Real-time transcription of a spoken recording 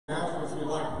announcements we'd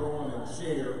like to go on and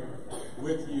share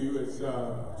with you. It's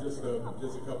just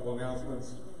a couple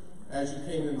announcements. As you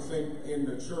came in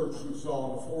the church, you saw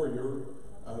in the foyer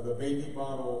the baby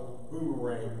bottle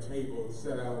boomerang table is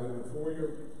set out in the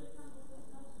foyer.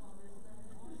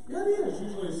 Yeah, it is.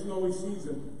 Usually a snowy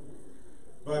season.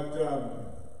 But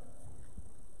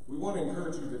we want to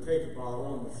encourage you to take a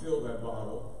bottle and fill that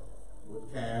bottle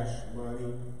with cash,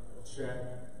 money, a check.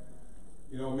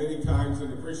 You know, many times in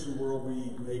the Christian world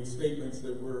we make statements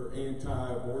that we're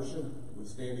anti-abortion. We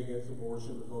stand against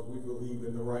abortion because we believe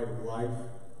in the right of life,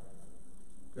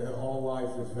 that all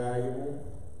life is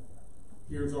valuable.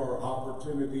 Here's our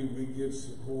opportunity. We give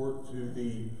support to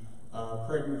the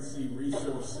Pregnancy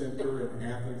Resource Center in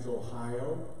Athens,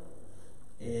 Ohio.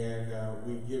 And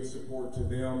we give support to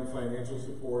them, financial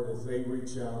support, as they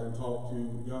reach out and talk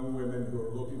to young women who are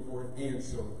looking for an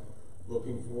answer,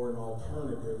 looking for an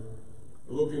alternative,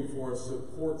 looking for a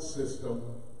support system.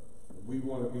 We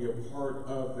want to be a part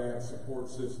of that support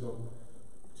system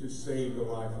to save the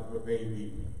life of a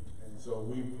baby. And so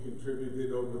we've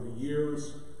contributed over the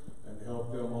years and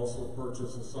helped them also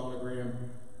purchase a sonogram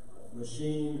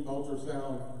machine,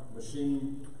 ultrasound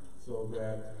machine, so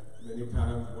that many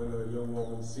times when a young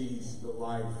woman sees the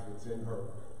life that's in her,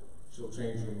 she'll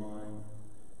change her mind.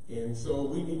 And so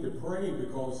we need to pray,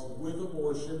 because with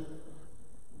abortion,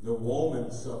 the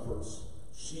woman suffers.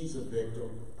 She's a victim,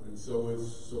 and so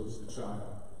is the child.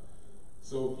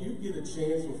 So if you get a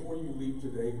chance before you leave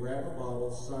today, grab a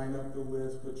bottle, sign up the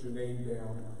list, put your name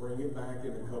down, bring it back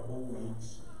in a couple of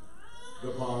weeks.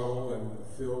 The bottle and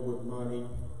fill with money,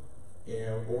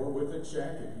 or with a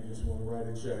check if you just want to write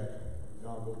a check.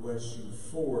 God will bless you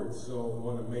for it. So I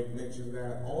want to make mention of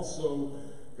that. Also,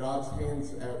 God's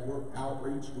Hands at Work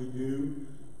outreach we do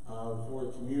for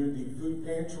the community food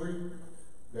pantry.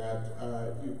 That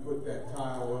if you put that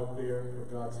tile up there for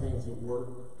God's Hands at Work,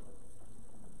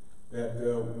 that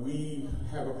we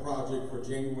have a project for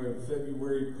January and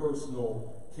February,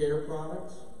 personal care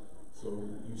products. So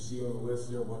you see on the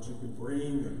list there what you can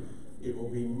bring, and it will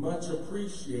be much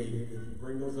appreciated if you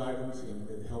bring those items in.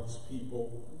 It helps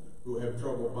people who have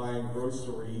trouble buying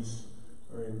groceries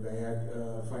or in bad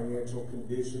financial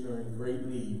condition or in great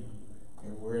need,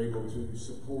 and we're able to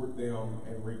support them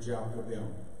and reach out to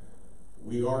them.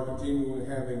 We are continuing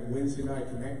having Wednesday night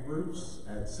connect groups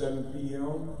at 7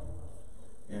 p.m.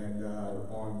 and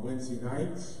on Wednesday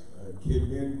nights, a kid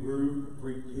men group,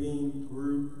 pre-teen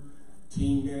group,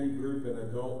 teen men group, and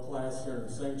adult class here in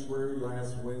the sanctuary.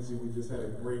 Last Wednesday we just had a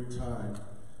great time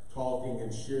talking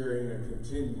and sharing a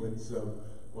continuance of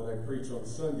what I preach on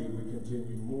Sunday. We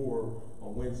continue more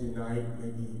on Wednesday night,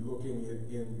 maybe looking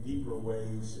at in deeper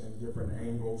ways and different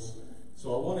angles.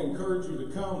 So I want to encourage you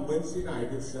to come Wednesday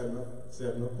night at 7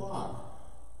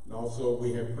 o'clock. And also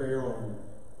we have prayer on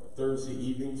Thursday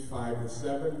evenings, 5 to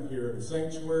 7 here in the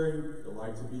sanctuary. The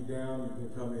lights will be down. You can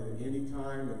come in at any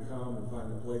time and come and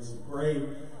find a place to pray.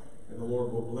 And the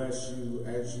Lord will bless you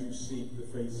as you seek the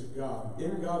face of God.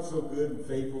 Isn't God so good and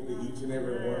faithful to each and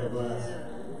every one of us?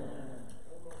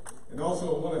 And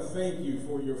also I want to thank you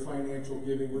for your financial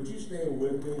giving. Would you stand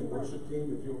with me and worship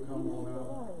team if you'll come on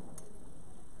up?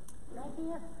 Right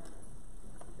here.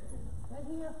 Right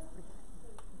here.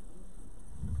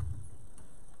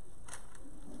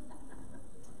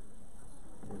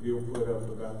 If you'll put up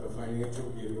about the financial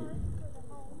giving.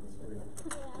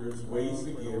 There's ways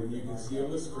to give. You can see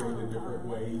on the screen the different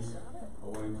ways. I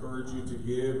want to encourage you to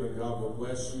give, and God will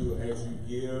bless you as you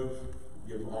give.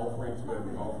 Give offerings. We have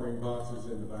the offering boxes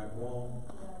in the back wall.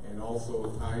 And also a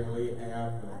Tidely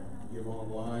app, and give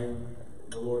online.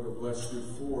 The Lord will bless you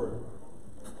for it.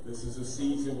 This is a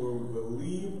season where we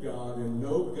believe God and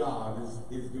know God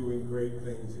is doing great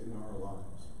things in our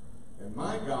lives. And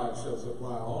my God shall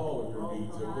supply all of your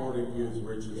needs according to his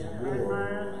riches and glory.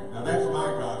 Now that's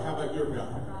my God. How about your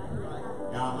God?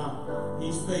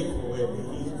 He's faithful,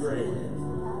 isn't he? He's great.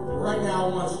 And right now I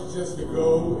want you just to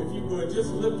go, if you would, just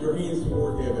lift your hands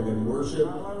toward heaven and worship.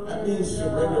 That means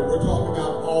surrender. We're talking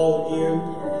about all in.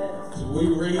 So we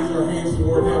raise our hands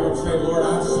toward heaven and say, Lord,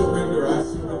 I surrender. I'm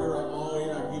all in.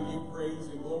 I give you praise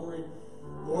and glory.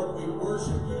 Lord, we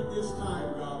worship you this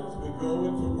time, God, as we go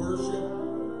into worship.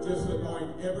 Just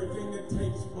anoint everything that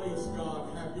takes place,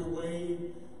 God. Have your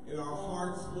way in our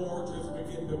hearts, Lord. Just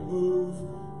begin to move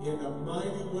in a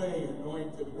mighty way.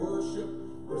 Anoint the worship.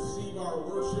 Receive our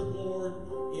worship, Lord.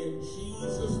 In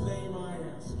Jesus' name I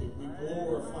ask it. We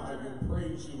glorify you and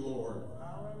praise you, Lord.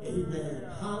 Amen.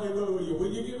 Hallelujah.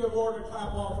 Will you give the Lord a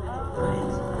clap offering of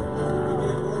praise as we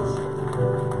begin worship?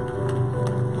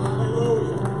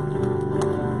 Hallelujah.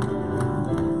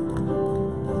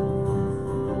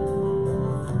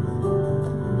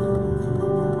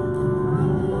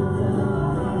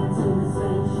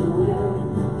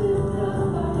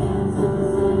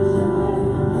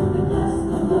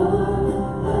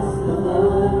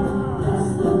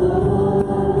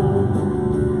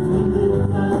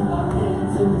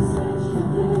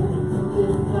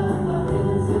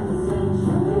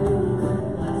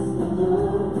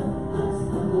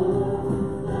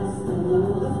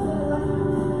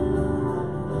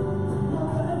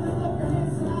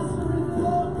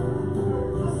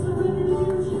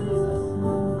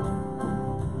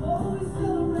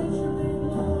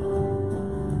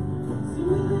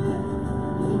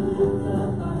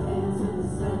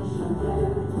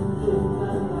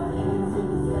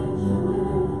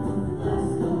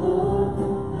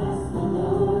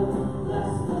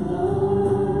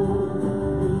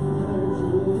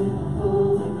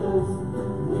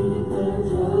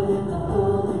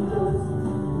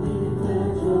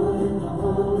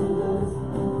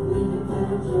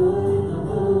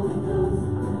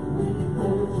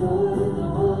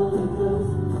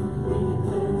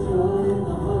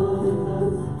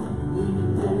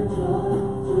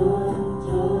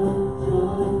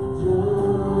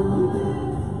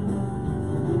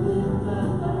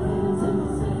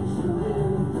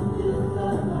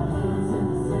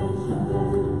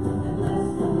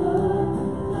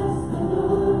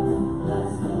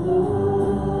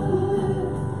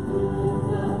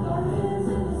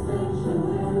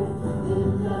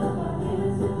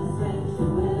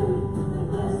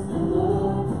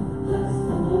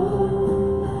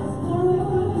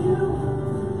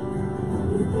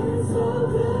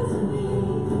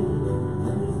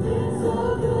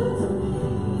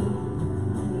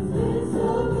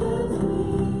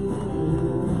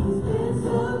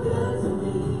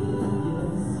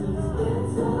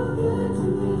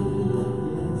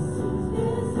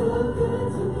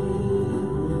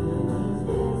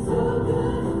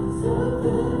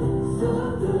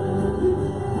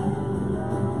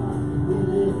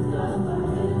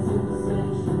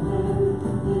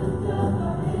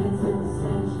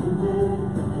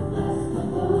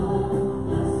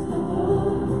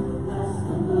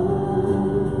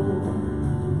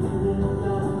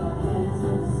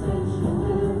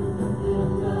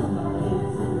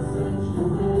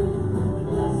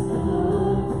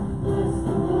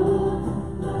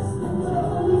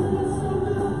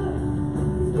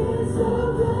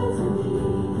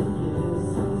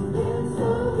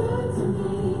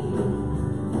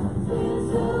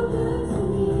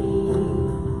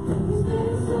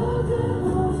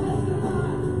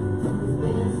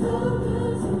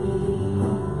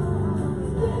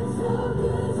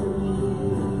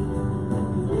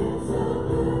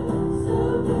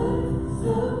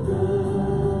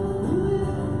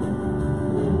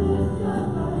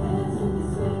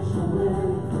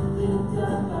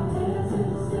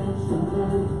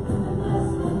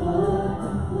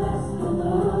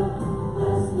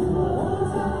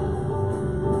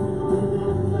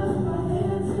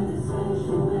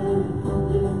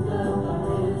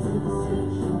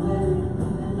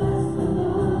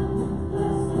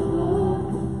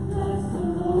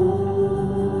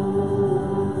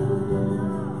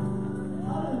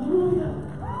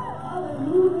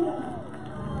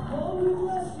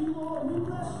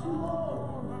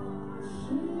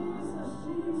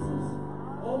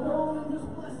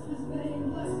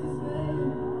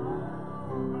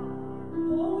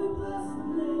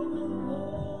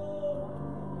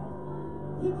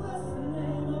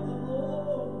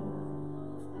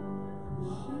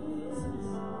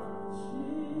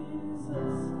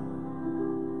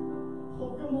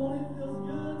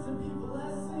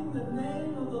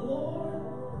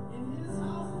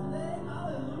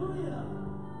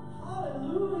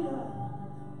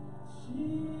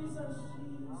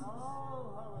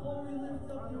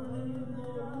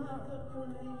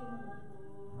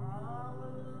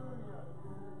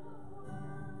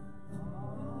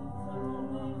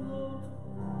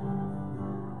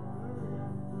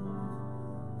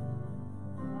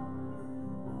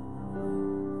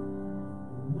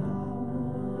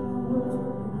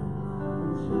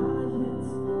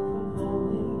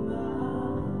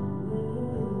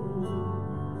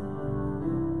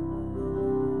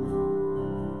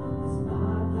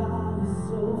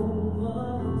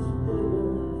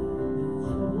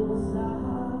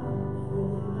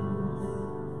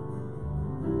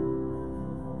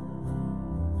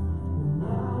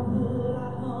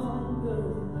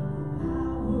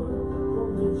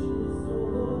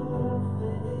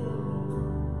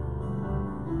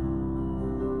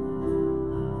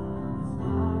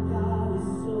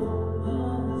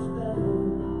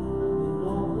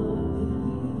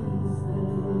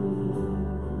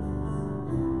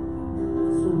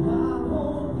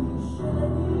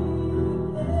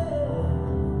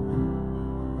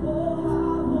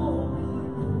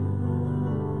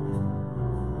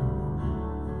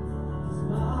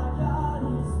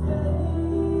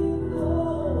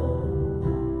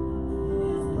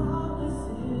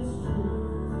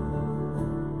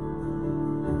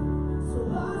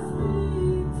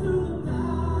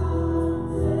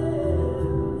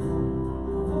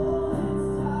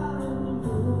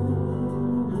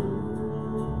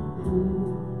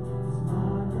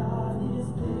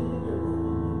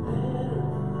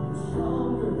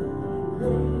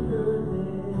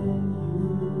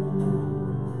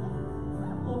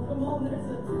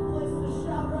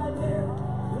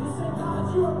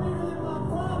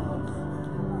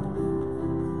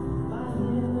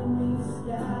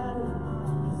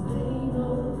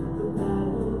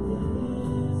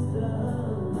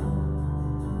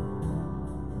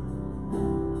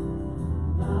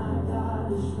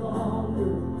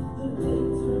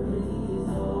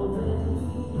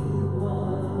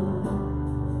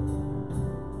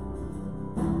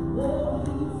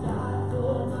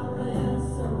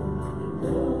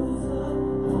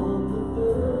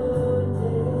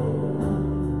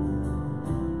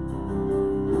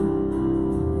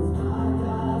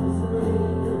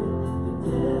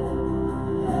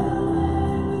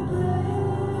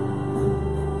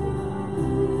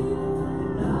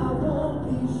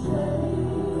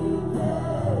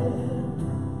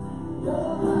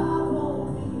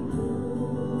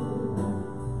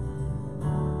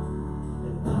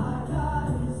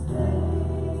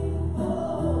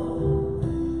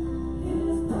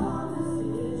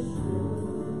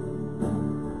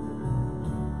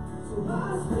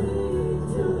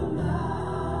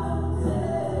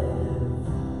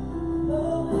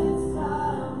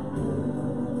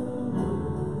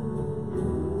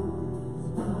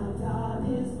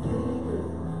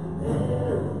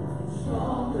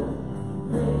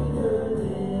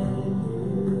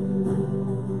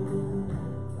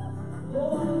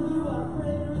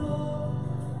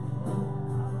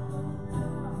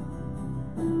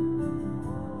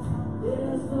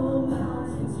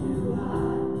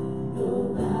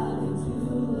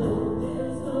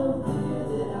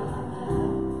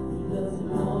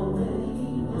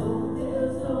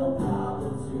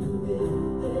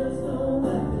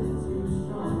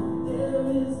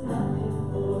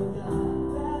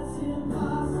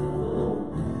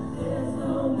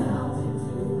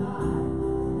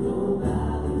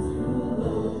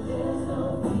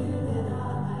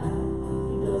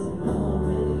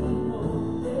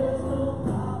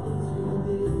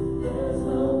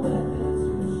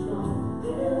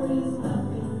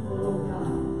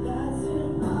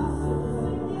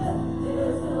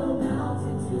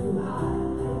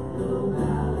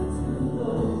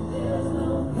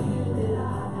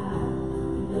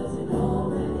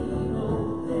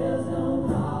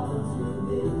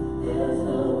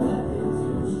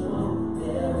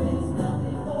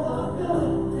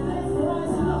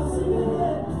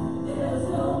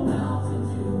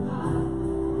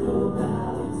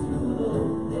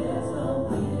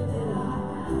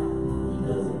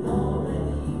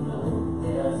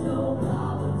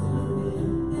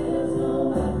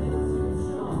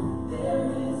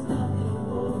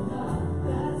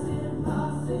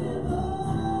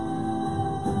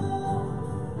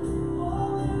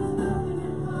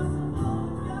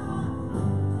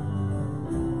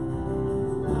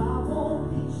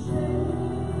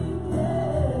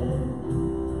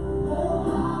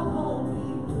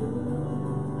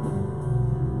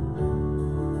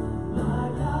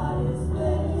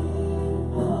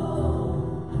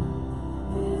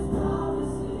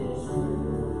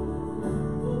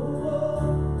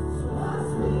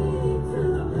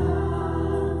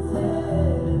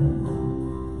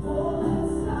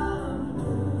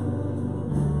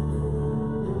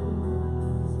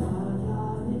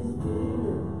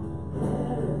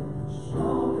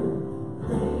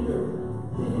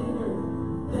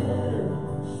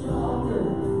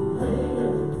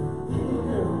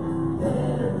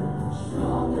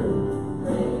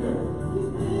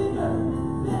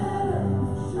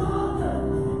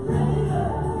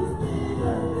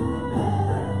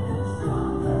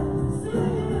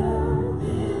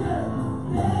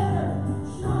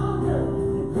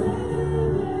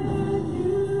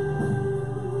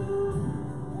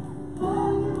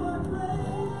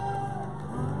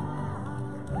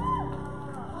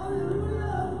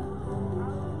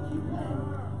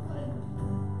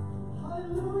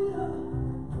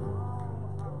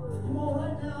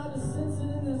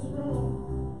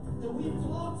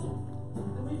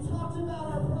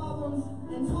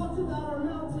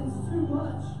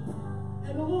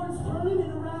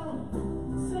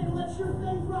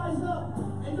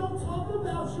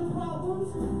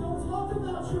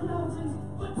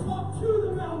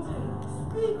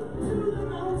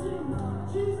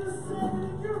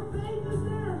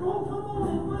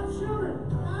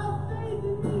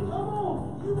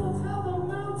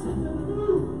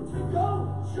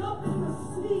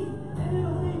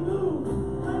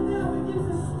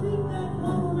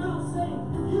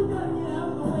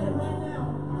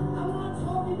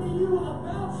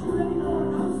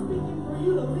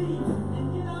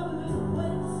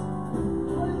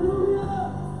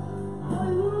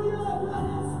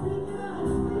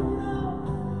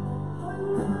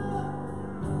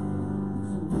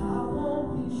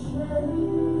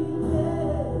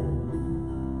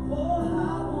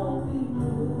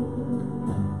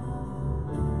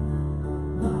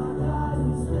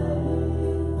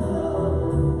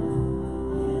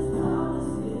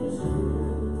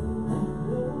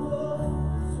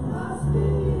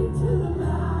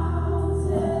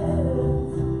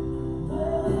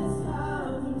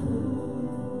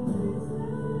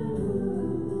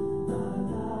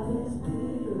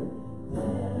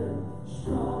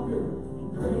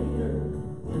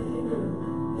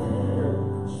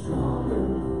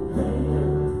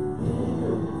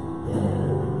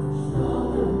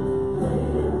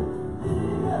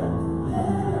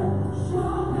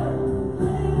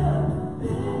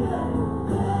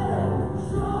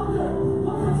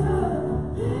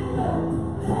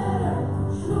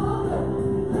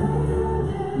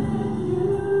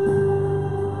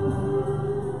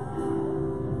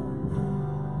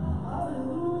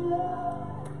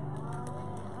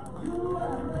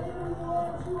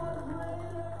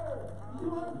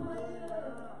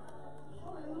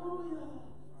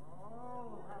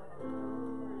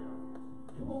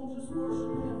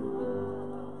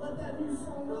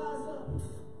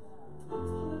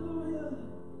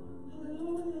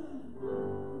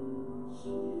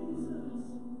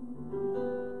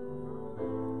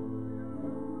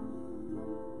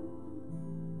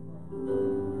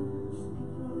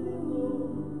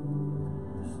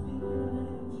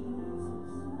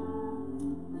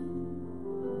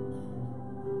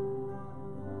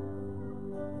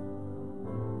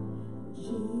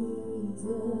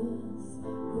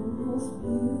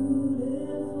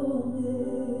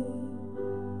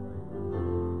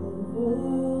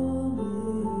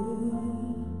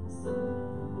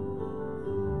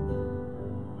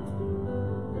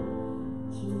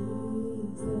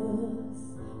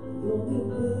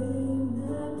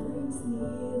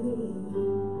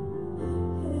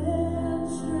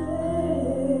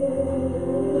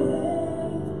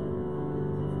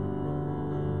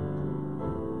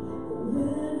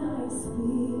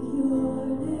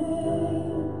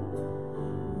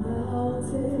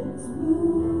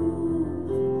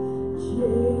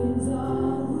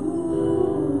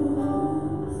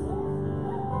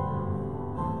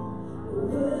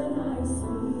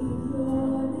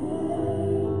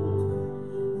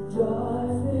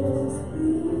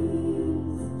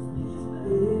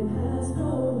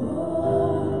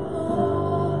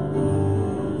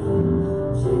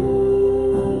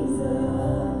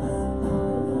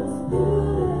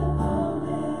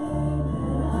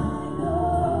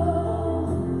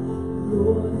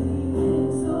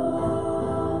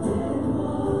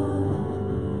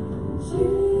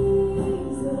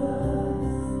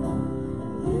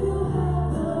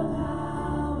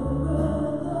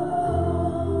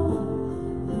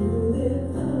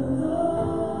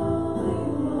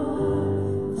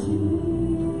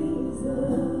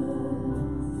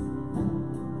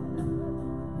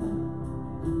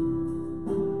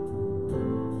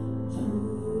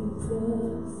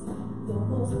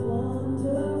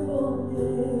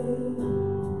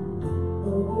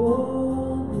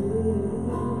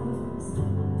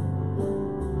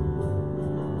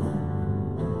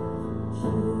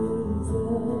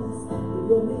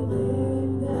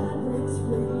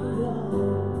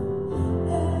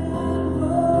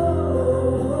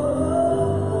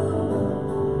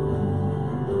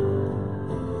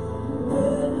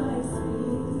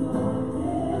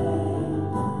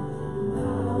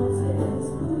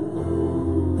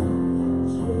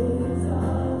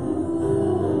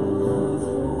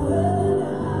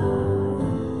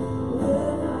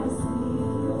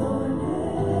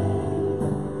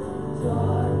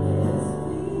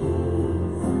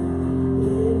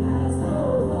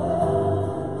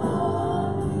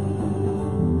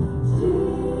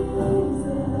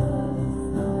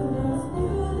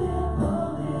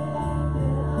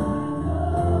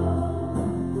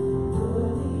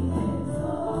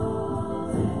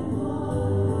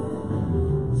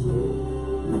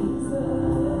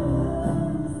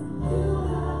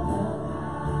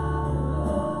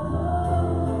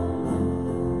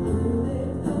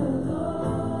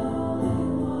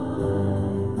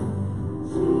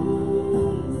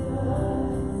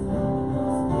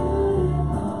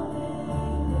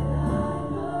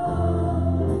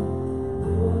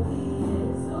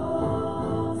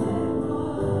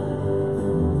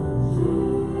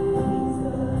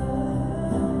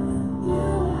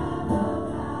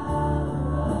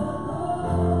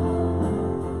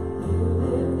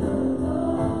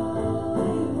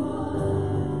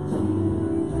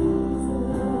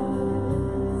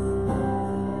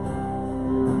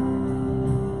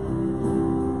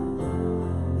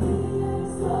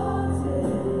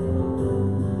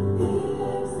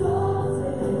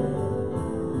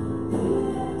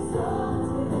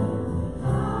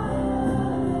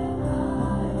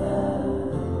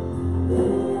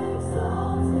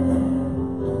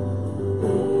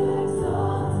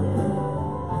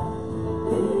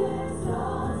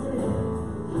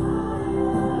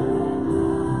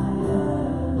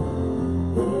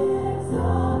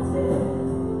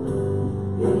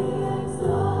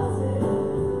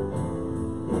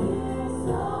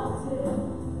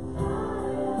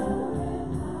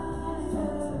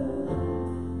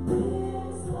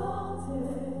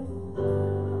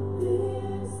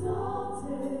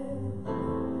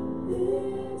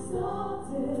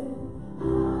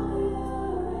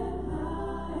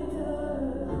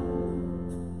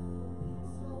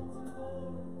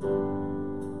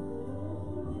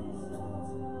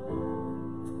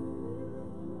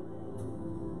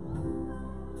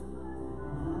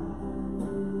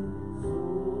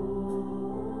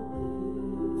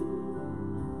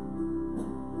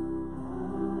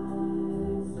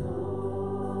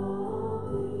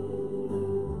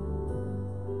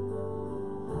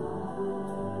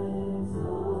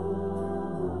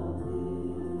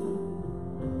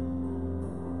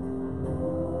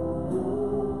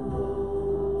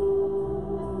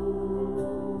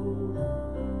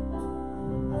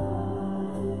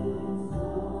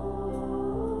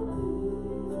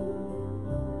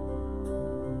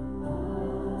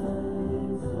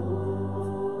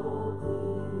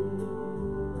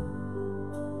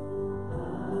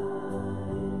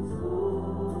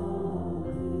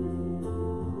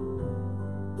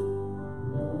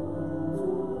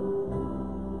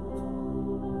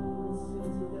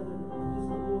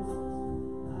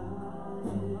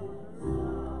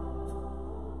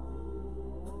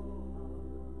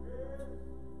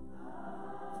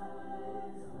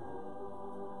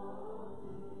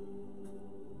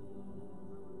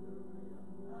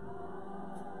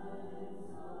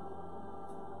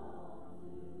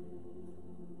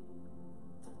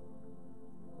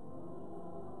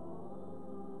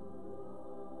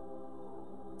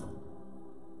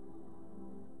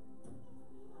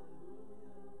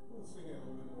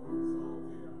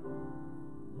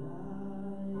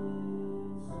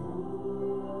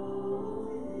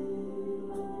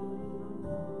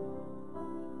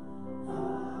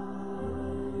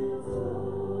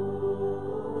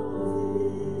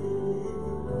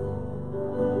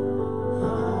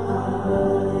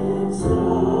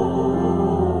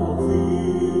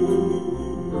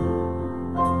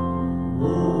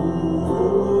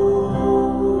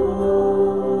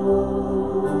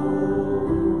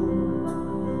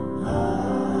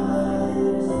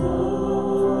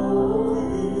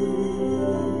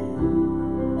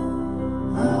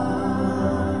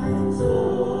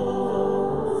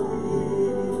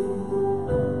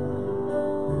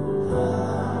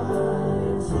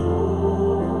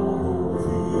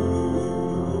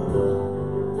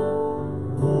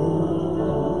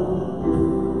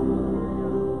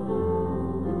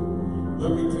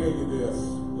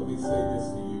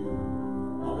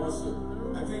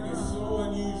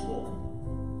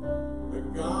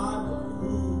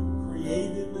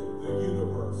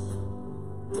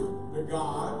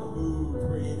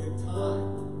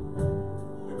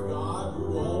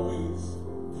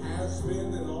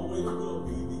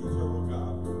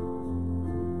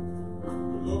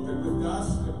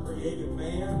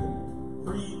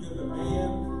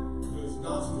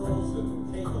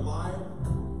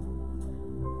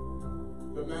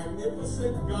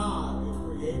 magnificent God who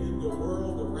created the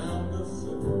world around us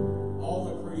and all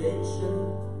the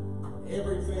creation.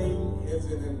 Everything is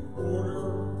in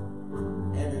order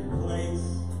and in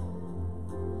place.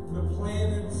 The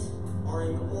planets are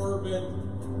in orbit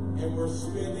and we're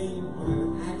spinning on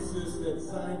an axis that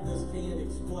scientists can't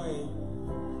explain.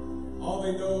 All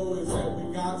they know is that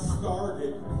we got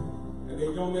started and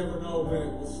they don't ever know when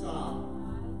it will stop.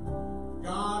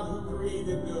 God who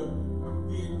created the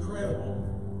incredible,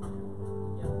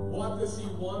 what does he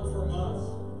want from us?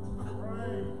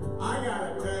 I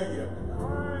gotta tell you,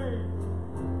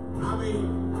 I mean,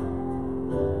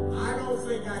 I don't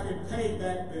think I could pay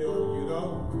that bill, you know.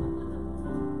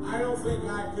 I don't think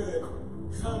I could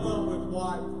come up with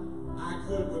what I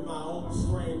could with my own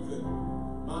strength and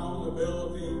my own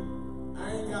ability.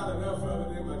 I ain't got enough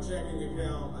of it in my checking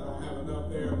account. I don't have enough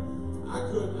there.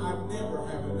 I'd never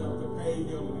have enough to pay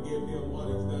him and to give him what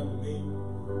he's done to me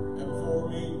and for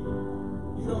me.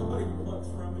 You know what he wants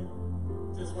from me?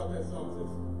 Just what that song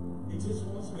says. He just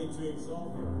wants me to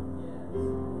exalt him.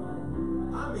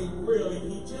 I mean, really,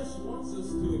 he just wants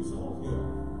us to exalt him.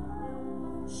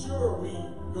 Sure, we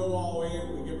go all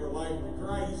in, we give our life to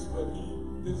Christ, but he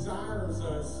desires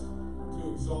us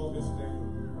to exalt his name.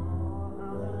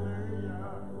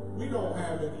 We don't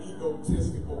have an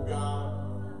egotistical God.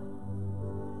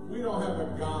 We don't have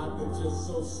a God that's just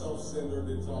so self-centered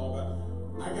it's all about.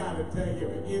 I got to tell you,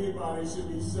 if anybody should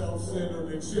be self-centered,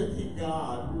 it should be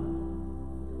God.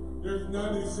 There's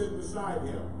none who sit beside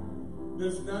him.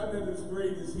 There's none that is as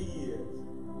great as he is.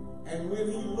 And when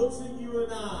he looks at you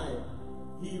and I,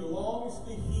 he longs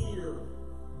to hear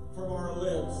from our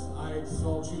lips, I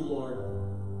exalt you, Lord.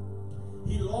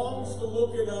 He longs to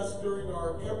look at us during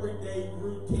our everyday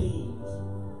routines.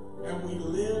 And we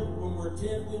live when we're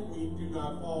tempted, we do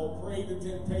not fall prey to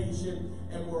temptation,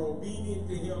 and we're obedient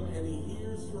to him, and he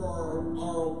hears through our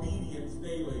obedience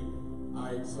daily,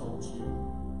 I exalt you.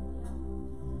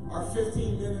 Our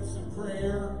 15 minutes of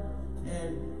prayer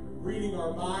and reading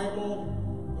our Bible,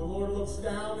 the Lord looks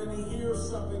down and he hears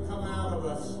something come out of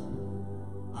us.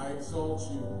 I exalt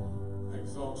you. I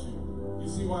exalt you. You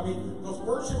see what I mean? Because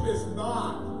worship is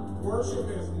not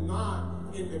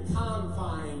in the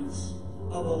confines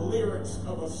of the lyrics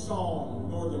of a song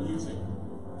nor the music.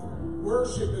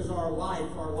 Worship is our life,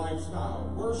 our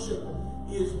lifestyle. Worship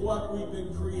is what we've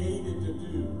been created to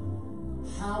do.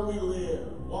 How we live,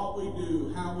 what we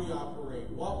do, how we operate,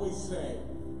 what we say,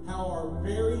 how our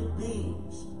very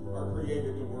beings are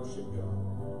created to worship God.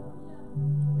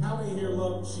 How many here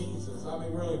love Jesus? I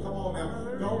mean, really, come on now.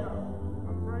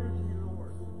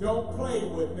 Don't play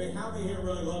with me. How many here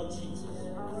really love Jesus?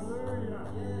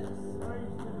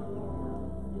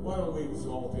 Why don't we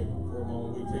exalt him for a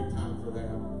moment? We take time for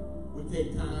that. We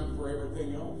take time for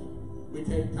everything else. We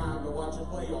take time to watch a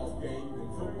playoff game in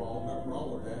football. Nothing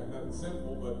wrong with that. Nothing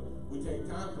simple, but we take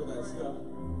time for that stuff.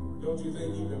 Don't you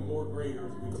think even more greater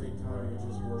if we take time to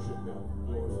just worship him,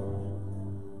 glorify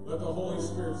him? Let the Holy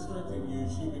Spirit strengthen you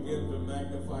as you begin to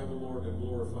magnify the Lord and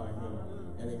glorify him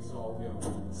and exalt him.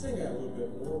 Sing that a little bit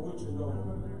more, would you know?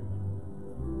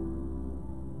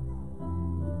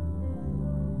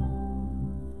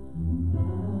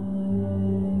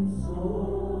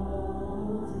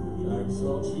 I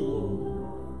exalt you, Lord.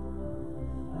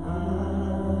 I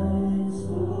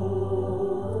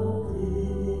exalt thee.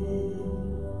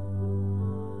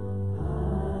 I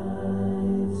exalt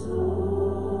thee.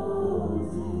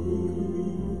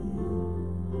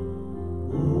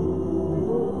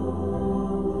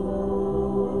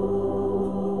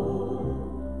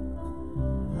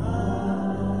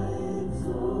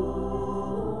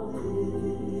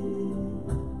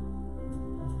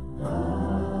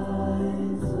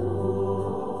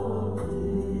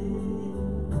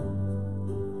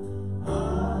 Oh,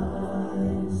 I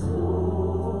exalt thee.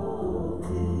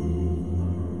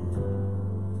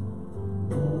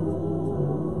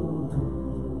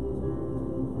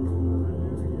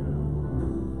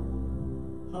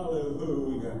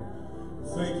 Hallelujah.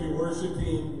 Thank you, worship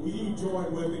team. Will you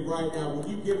join with me right now? Will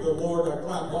you give the Lord a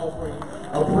clap offering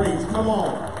of praise? Come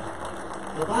on.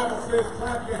 The Bible says,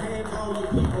 clap your hands, all you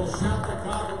people. Shout to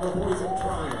God with the voice of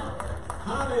triumph.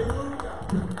 Hallelujah.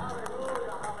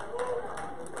 Hallelujah. Hallelujah.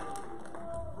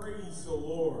 Praise the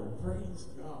Lord. Praise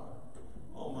God.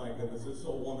 Oh my goodness, it's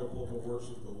so wonderful to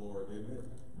worship the Lord, isn't it?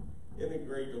 Isn't it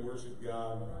great to worship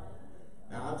God?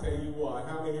 Now, I'll tell you what,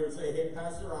 how many here say, hey,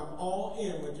 Pastor, I'm all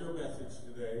in with your message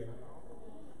today.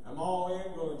 I'm all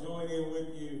in, going to join in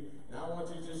with you. Now, I want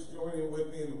you to just join in with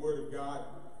me in the Word of God.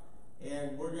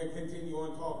 And we're going to continue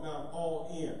on talking about all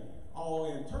in. All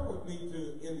in. Turn with me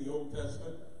in the Old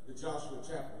Testament, to Joshua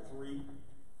chapter 3.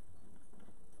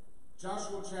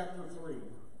 Joshua chapter 3.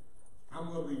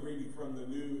 I'm going to be reading from the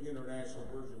New International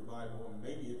Version Bible, and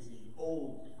maybe it's the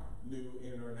old New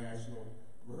International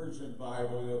Version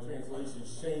Bible. You know,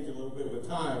 translations change a little bit with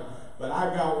time, but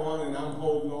I got one and I'm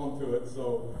holding on to it,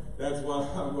 so that's what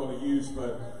I'm going to use.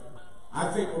 But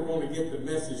I think we're going to get the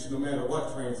message no matter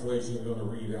what translation you're going to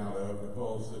read out of,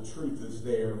 because the truth is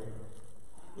there.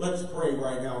 Let's pray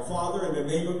right now. Father, in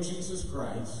the name of Jesus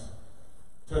Christ,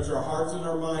 touch our hearts and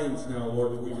our minds now,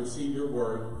 Lord, that we receive your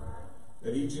word,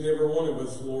 that each and every one of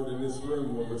us, Lord, in this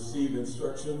room will receive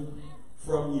instruction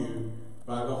from you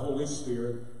by the Holy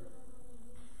Spirit.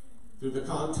 Through the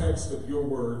context of your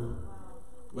word,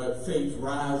 let faith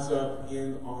rise up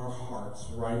in our hearts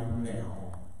right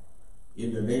now.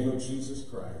 In the name of Jesus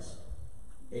Christ.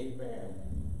 Amen.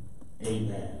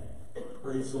 Amen.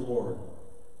 Praise the Lord.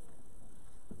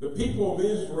 The people of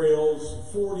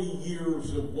Israel's 40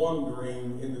 years of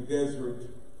wandering in the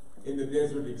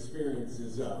desert experience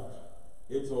is up.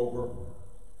 It's over.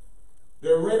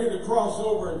 They're ready to cross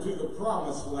over into the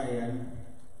promised land.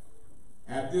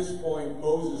 At this point,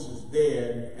 Moses is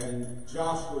dead, and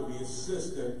Joshua, the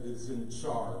assistant, is in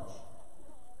charge.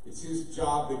 It's his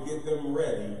job to get them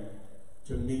ready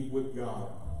to meet with God.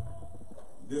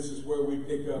 This is where we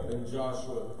pick up in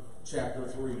Joshua chapter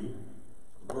 3,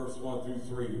 verse 1 through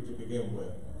 3 to begin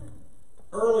with.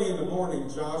 Early in the morning,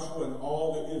 Joshua and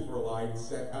all the Israelites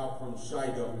set out from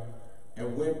Shittim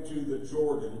and went to the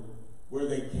Jordan, where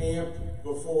they camped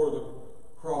before the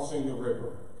crossing the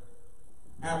river.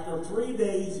 After 3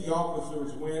 days, the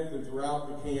officers went and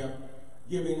throughout the camp,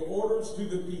 giving orders to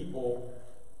the people,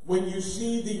 when you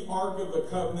see the Ark of the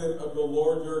Covenant of the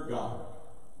Lord your God.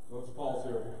 Let's pause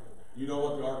here. You know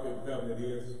what the Ark of the Covenant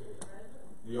is?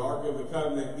 The Ark of the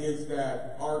Covenant is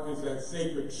that Ark, is that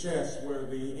sacred chest where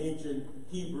the ancient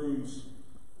Hebrews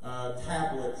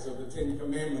tablets of the Ten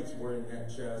Commandments were in that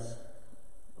chest.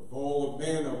 A bowl of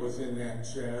manna was in that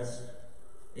chest.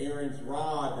 Aaron's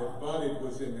rod that budded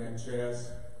was in that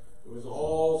chest. It was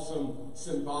all some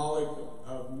symbolic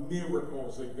of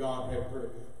miracles that God had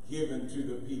given to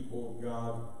the people of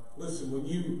God. Listen, when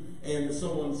you, and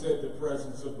someone said the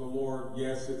presence of the Lord,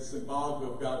 yes, it's symbolic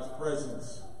of God's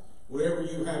presence. Wherever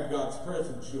you have God's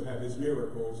presence, you have his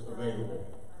miracles available.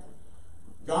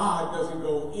 God doesn't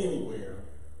go anywhere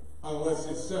unless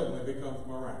it suddenly becomes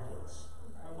miraculous.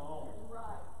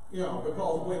 You know,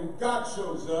 because when God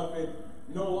shows up, it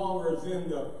no longer is in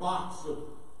the box of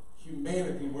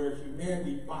humanity, where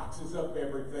humanity boxes up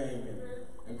everything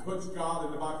and puts God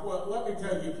in the box. Well, let me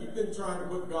tell you, if you've been trying to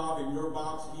put God in your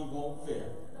box, he won't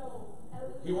fit.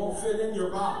 He won't fit in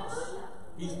your box.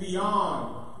 He's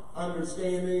beyond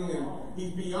understanding, and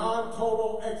he's beyond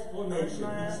total explanation.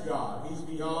 He's God. He's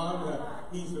beyond,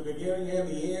 he's the beginning and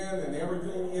the end, and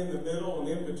everything in the middle and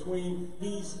in between.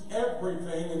 He's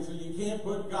everything, and so you can't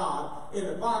put God in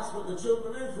a box. But the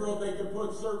children of Israel, they could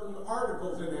put certain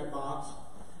articles in that box,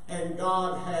 and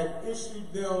God had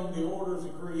issued them the orders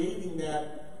of creating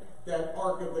that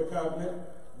Ark of the Covenant,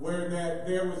 where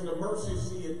there was the mercy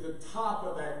seat at the top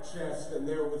of that chest, and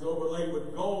there was overlaid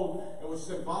with gold. It was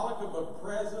symbolic of the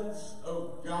presence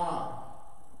of God,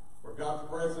 where God's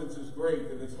presence is great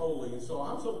and it's holy. And so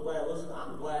I'm so glad, listen,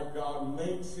 I'm glad God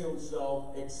makes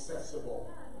himself accessible.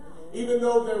 Even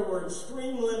though there were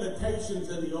extreme limitations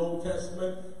in the Old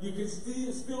Testament, you can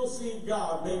still see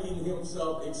God making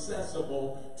himself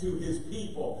accessible to his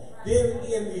people. Then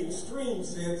in the extreme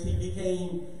sense, he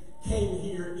came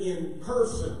here in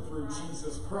person through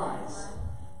Jesus Christ.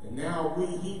 And now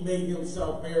he made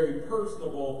himself very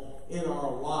personable in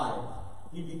our life.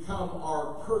 He become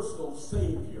our personal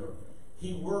Savior.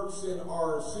 He works in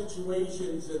our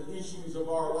situations and issues of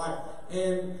our life.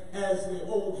 And as the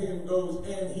old hymn goes,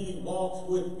 and he walks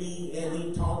with me and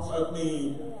he talks with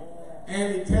me.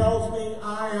 And he tells me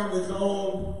I am his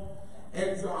own.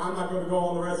 And so I'm not going to go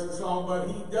on the rest of the song, but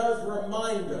he does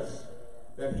remind us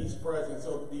that he's present.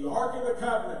 So the Ark of the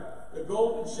Covenant, the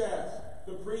golden chest,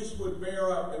 the priest would bear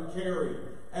up and carry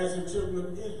as the children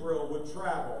of Israel would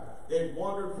travel. They'd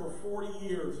wandered for 40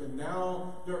 years, and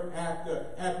now they're at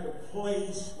the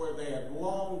place where they had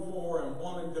longed for and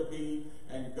wanted to be,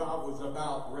 and God was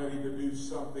about ready to do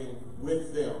something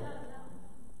with them.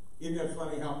 Isn't that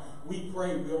funny how we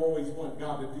pray, we always want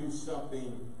God to do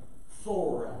something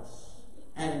for us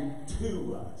and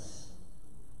to us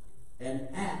and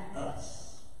at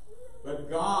us.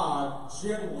 But God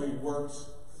generally works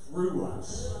through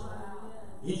us.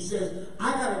 He says,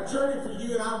 I got a journey for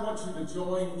you, and I want you to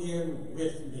join in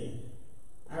with me.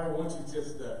 I don't want you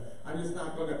just to, I'm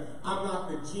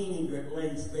not the genie that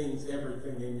lays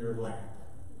everything in your lap.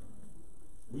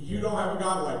 You don't have a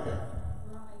God like that.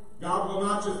 God will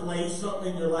not just lay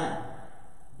something in your lap.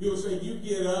 He'll say, you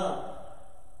get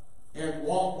up and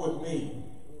walk with me,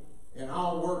 and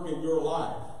I'll work in your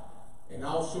life, and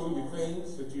I'll show you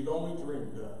things that you'd only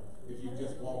dreamed of if you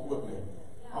just walk with me.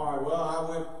 All right, well, I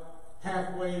went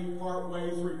halfway, part way,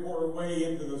 three-quarter way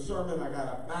into the sermon. I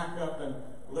got to back up and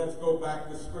let's go back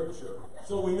to Scripture.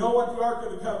 So we know what the Ark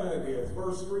of the Covenant is.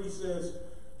 Verse 3 says,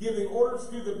 giving orders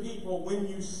to the people, when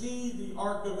you see the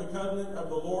Ark of the Covenant of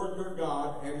the Lord your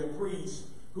God and the priests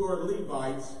who are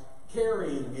Levites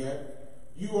carrying it,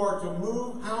 you are to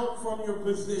move out from your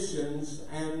positions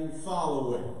and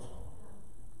follow it.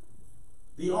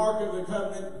 The Ark of the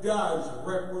Covenant does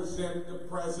represent the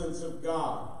presence of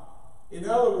God. In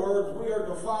other words, we are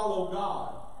to follow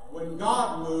God. When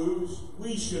God moves,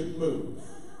 we should move.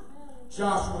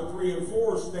 Joshua 3 and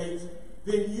 4 states,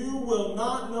 then you will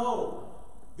not know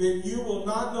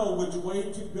which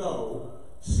way to go,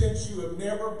 since you have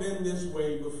never been this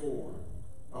way before.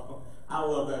 Oh, I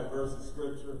love that verse of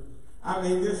Scripture. I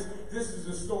mean, this is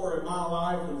the story of my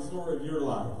life and the story of your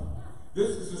life. This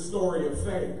is the story of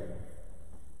faith.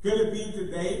 Could it be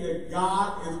today that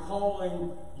God is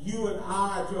calling you and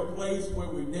I to a place where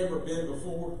we've never been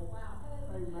before? Wow.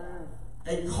 Amen.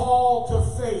 A call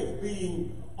to faith,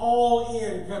 being all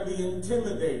in, can be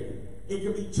intimidating. It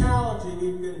can be challenging.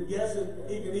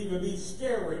 It can even be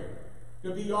scary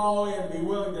to be all in, be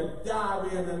willing to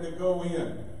dive in and to go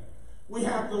in. We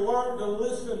have to learn to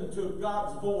listen to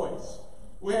God's voice.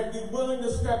 We have to be willing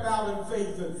to step out in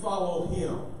faith and follow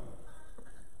Him.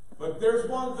 But there's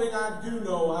one thing I do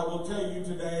know, I will tell you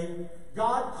today.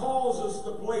 God calls us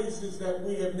to places that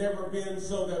we have never been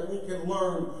so that we can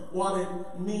learn what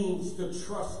it means to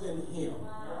trust in Him.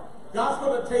 God's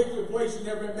going to take you to a place you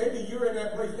never been. Maybe you're in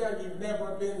that place now and you've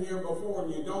never been here before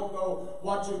and you don't know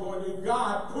what you're going to do.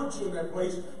 God put you in that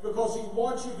place because He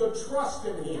wants you to trust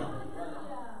in Him.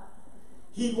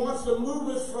 He wants to move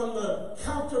us from the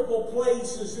comfortable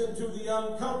places into the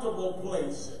uncomfortable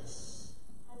places.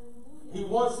 He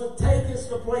wants to take us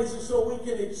to places so we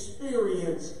can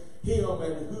experience Him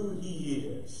and who He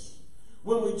is.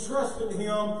 When we trust in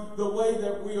Him the way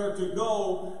that we are to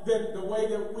go, then the way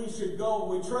that we should go,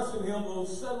 we trust in Him will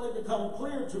suddenly become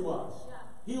clear to us.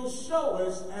 He'll show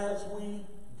us as we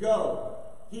go.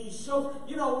 He shows,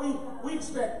 we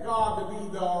expect God to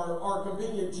be our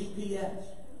convenient GPS.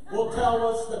 Will tell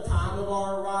us the time of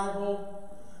our arrival,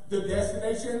 the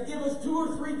destination, and give us 2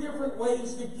 or 3 different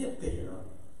ways to get there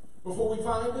before we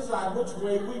finally decide which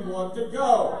way we want to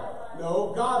go.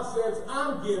 No, God says,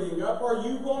 I'm getting up. Are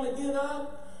you going to get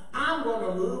up? I'm going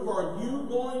to move. Are you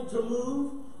going to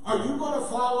move? Are you going to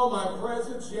follow my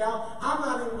presence? Yeah. I'm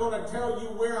not even going to tell you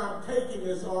where I'm taking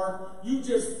this ark. You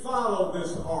just follow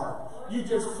this ark. You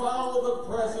just follow the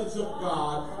presence of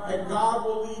God, and God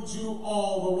will lead you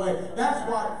all the way.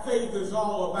 That's what faith is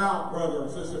all about, brother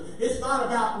and sister. It's not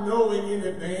about knowing in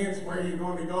advance where you're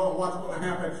going to go and what's going to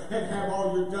happen and have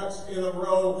all your ducks in a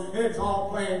row, and it's all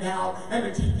planned out,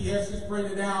 and the GPS is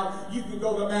printed out. You can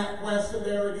go to MapQuest, and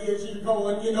there it is. You're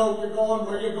going, you know you're going,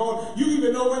 where you're going. You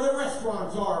even know where the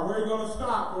restaurants are, where you're going to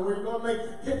stop, or where you're going to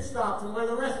make pit stops, and where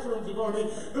the restrooms are going to be,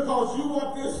 because you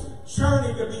want this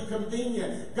journey to be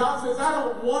convenient. God says, I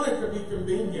don't want it to be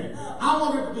convenient. I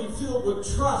want it to be filled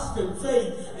with trust and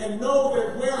faith, and know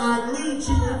that where I lead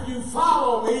you, if you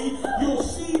follow me, you'll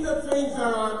see the things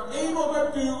that I'm able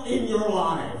to do in your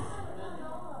life.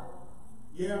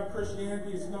 Yeah,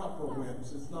 Christianity is not for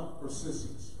wimps. It's not for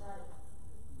sissies.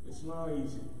 It's not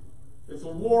easy. It's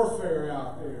a warfare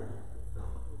out there.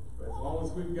 But as long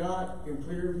as we've got in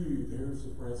clear view, there's the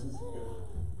presence of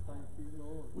God.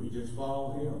 We just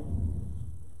follow Him.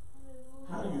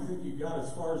 How do you think you got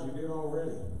as far as you did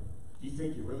already? Do you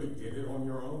think you really did it on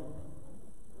your own?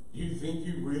 Do you think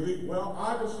you really? Well,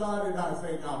 I decided I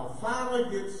think I'll finally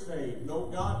get saved. No,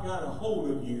 God got a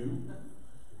hold of you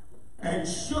and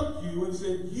shook you and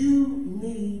said, you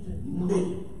need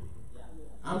me.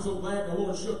 I'm so glad the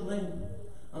Lord shook me.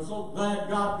 I'm so glad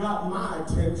God got my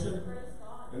attention.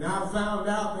 And I found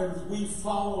out that as we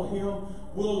follow Him,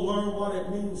 we'll learn what it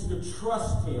means to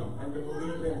trust Him and to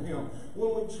believe in Him.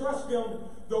 When we trust Him,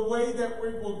 the way that we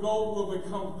will go will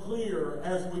become clear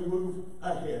as we move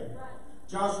ahead.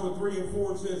 Joshua 3 and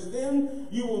 4 says, then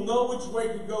you will know which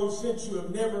way to go, since you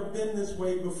have never been this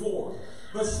way before.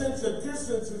 But since the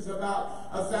distance is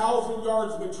about 1,000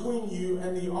 yards between you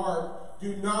and the ark,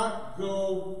 do not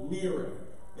go near it.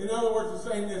 In other words,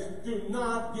 it's saying this, do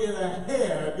not get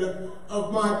ahead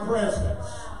of my presence.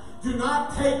 Do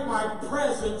not take my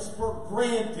presence for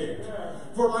granted.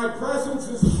 For my presence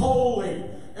is holy.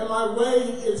 and my way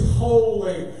is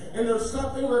holy. And there's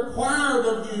something required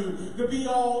of you to be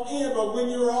all in. But when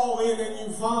you're all in and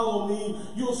you follow me,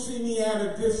 you'll see me at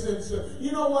a distance.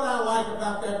 You know what I like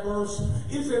about that verse?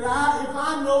 Is that if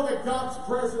I know that God's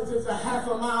presence is a half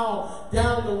a mile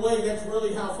down the way, that's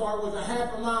really how far it was, a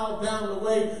half a mile down the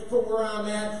way from where I'm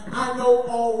at, I know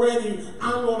already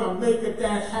I'm going to make it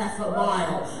that half a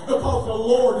mile. Because the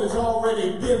Lord has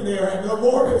already been there and the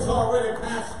Lord has already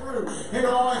passed through. And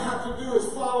all I have to do is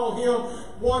follow him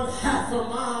one half a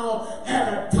mile at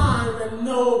a time and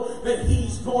know that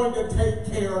he's going to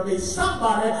take care of me.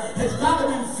 Somebody has got to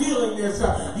be feeling this.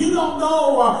 You don't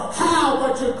know how,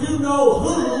 but you do know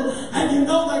who, and you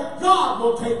know that God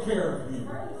will take care of you.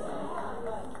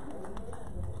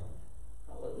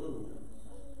 Hallelujah.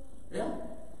 Yeah,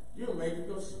 you made it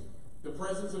because the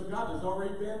presence of God has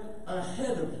already been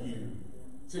ahead of you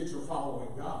since you're following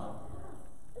God.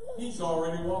 He's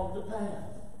already walked the path.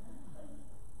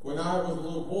 When I was a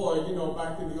little boy, you know,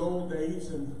 back in the old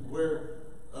days, and where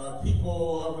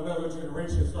people of another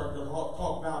generation start to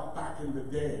talk about back in the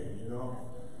day, you know.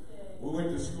 We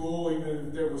went to school, even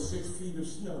if there was 6 feet of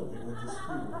snow, we went to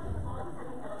school.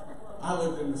 I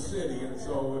lived in the city, and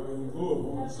so in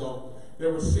Louisville, and so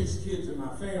there were 6 kids in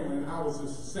my family, and I was the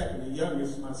second, the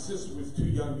youngest. My sister was too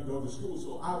young to go to school,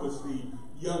 so I was the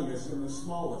youngest and the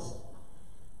smallest.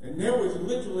 And there was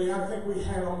literally, I think we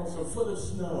had almost a foot of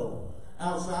snow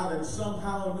outside, and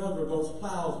somehow or another those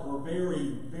plows were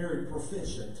very, very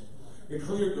proficient. They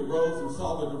cleared the roads and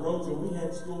salted the roads, and we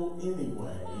had school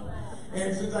anyway.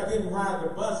 And since I didn't ride the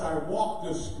bus, I walked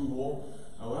to school.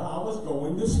 Well, I was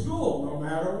going to school no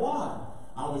matter what.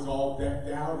 I was all decked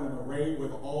out and arrayed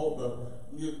with all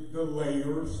the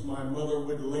layers. My mother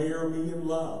would layer me in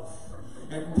love.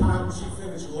 At the time she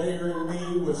finished layering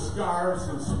me with scarves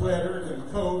and sweaters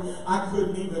and coat, I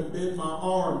couldn't even bend my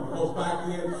arm, because back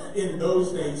then, in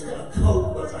those days, a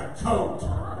coat was a coat.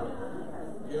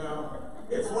 You know,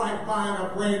 it's like buying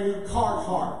a brand new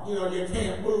Carhartt. You know, you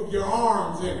can't move your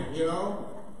arms in it, you know.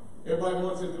 Everybody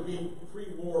wants it to be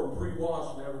pre-war and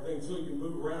pre-washed and everything so you can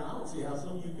move around. I don't see how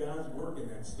some of you guys work in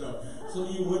that stuff. Some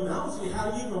of you wouldn't. I don't see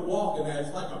how you even walk in that.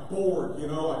 It's like a board, you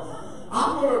know. Like,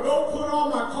 I'm going to go put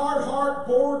on my Carhartt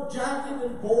board jacket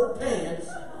and board pants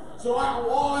so I can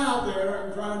walk out there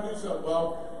and try and do something.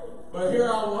 Well, but here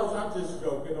I was. I'm just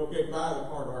joking. Okay, buy the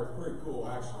Carhartt. Pretty cool,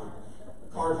 actually.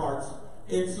 Carhartts.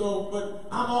 And so, but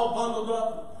I'm all bundled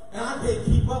up. And I can't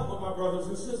keep up with my brothers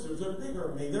and sisters. They're bigger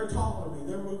than me. They're taller than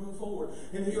me. They're moving forward.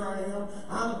 And here I am.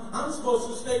 I'm supposed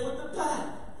to stay with the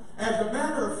pack. As a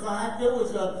matter of fact, there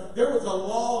was a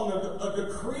law and a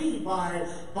decree by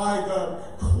the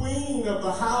queen of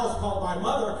the house, called my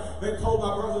mother, that told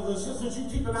my brothers and sisters, you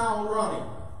keep an eye on Ronnie.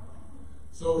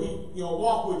 So he,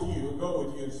 walk with you and go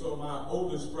with you. And so my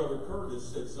oldest brother, Curtis,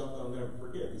 said something I'll never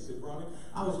forget. He said, Ronnie,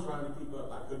 I was trying to keep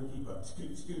up. I couldn't keep up.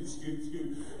 Scoot, scoot, scoot,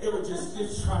 scoot. It was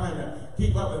just trying to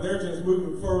keep up. And they're just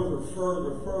moving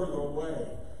further away.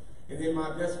 And in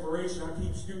my desperation, I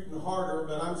keep scooting harder,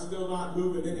 but I'm still not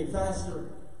moving any faster.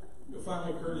 And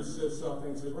finally, Curtis said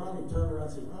something. He said, Ronnie, turn around.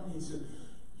 I said, Ronnie, he said,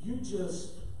 you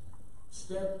just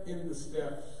step in the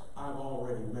steps I've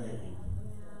already made.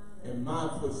 In my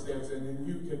footsteps, and then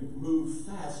you can move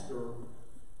faster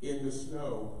in the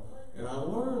snow. And I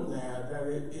learned that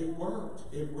it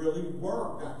worked. It really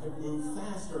worked. I could move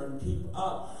faster and keep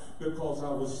up because I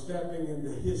was stepping into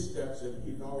his steps that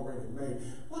he'd already made.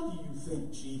 What do you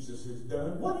think Jesus has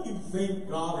done? What do you think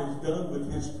God has done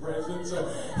with his presence?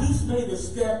 He's made a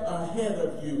step ahead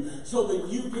of you so that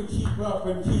you can keep up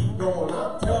and keep going.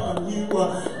 I'm telling you,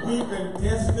 we've been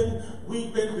destined,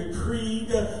 we've been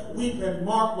decreed, we've been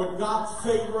marked with God's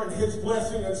favor and his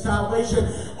blessing and salvation.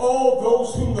 All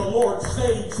those whom the Lord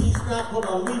saves, he's not going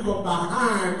to leave them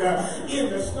behind in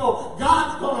the snow.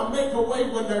 God's going to make a way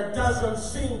when there doesn't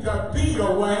seem to be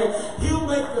a way. He'll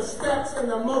make the steps and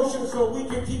the motion so we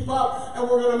can keep up, and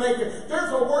we're going to make it.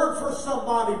 There's a word for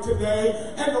somebody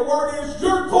today, and the word is,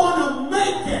 you're going to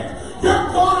make it. You're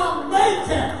going to make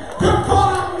it. You're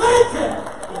going to make it.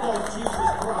 Because Jesus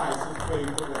Christ has paid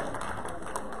the way.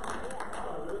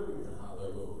 Hallelujah.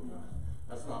 Hallelujah.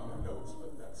 That's not my notes,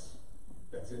 but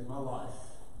that's in my life.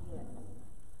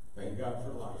 Thank God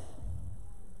for life.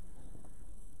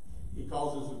 He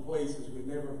calls us to places we've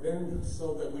never been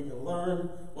so that we can learn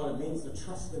what it means to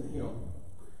trust in him.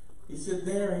 He said,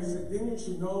 didn't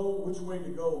you know which way to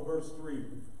go?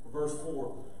 Verse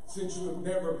 4. Since you have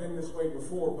never been this way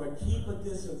before, but keep a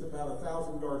distance about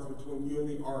 1,000 yards between you and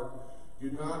the ark.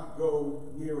 Do not go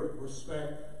near it.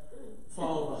 Respect.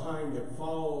 Follow behind it.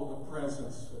 Follow the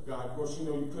presence of God. Of course, you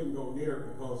couldn't go near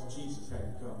it because Jesus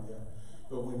hadn't come yet.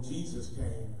 But when Jesus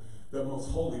came, the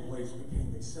most holy place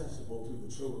became accessible to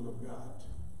the children of God,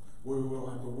 where we don't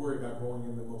have to worry about going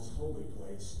in the most holy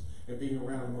place and being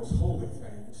around the most holy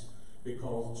things,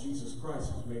 because Jesus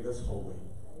Christ has made us holy.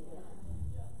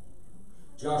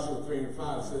 Joshua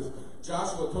 3:5 says,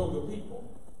 Joshua told the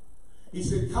people, he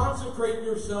said, consecrate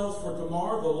yourselves, for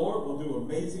tomorrow the Lord will do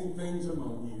amazing things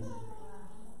among you.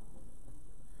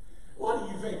 What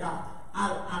do you think?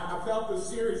 I felt the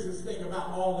seriousness thing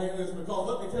about all in is because,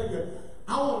 let me tell you,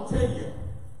 I want to tell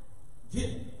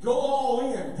you, go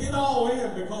all in. Get all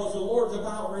in, because the Lord's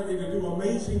about ready to do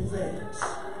amazing things.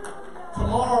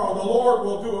 Tomorrow, the Lord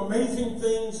will do amazing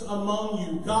things among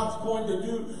you. God's going to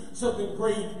do something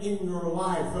great in your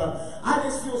life. I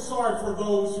just feel sorry for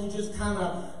those who just kind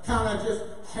of just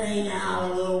hang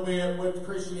out a little bit with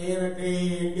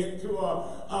Christianity and get to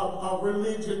a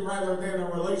religion rather than a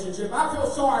relationship. I feel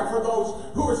sorry for those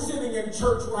who are sitting in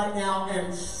church right now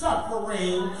and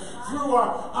suffering through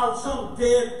some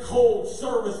dead, cold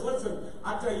service. Listen,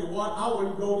 I tell you what, I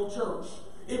wouldn't go to church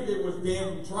if it was dead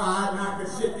and dry and I could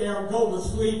sit there and go to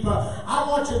sleep. I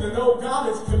want you to know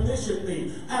God has commissioned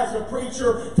me as a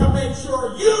preacher to make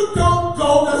sure you don't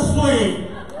go to sleep.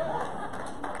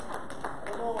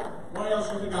 What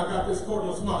else you think I got this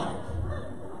cordless mic?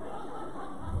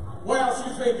 What else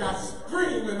you think I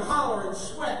scream and holler and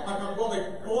sweat like I'm going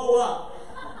to blow up?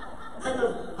 And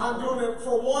I'm doing it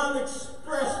for one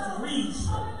expressed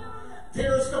reason.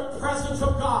 There's the presence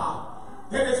of God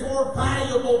that is more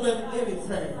valuable than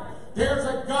anything. There's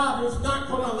a God who's not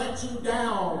going to let you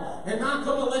down and not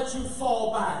going to let you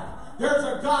fall back. There's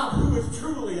a God who is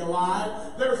truly alive.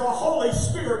 There's a Holy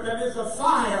Spirit that is a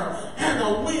fire and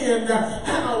a wind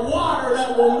and a water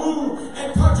that will move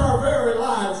and touch our very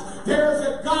lives. There's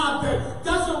a God that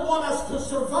doesn't want us to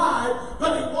survive,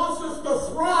 but he wants us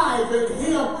to thrive in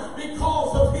him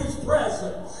because of his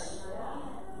presence.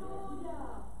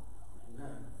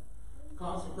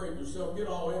 Consecrate yourself, get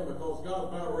all in, because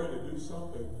God's about ready to do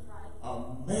something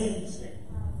amazing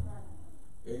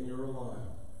in your life.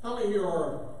 How many here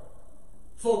are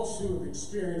folks who have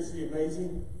experienced the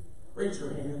amazing? Raise your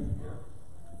hand.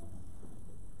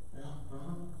 Yeah.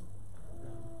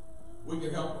 We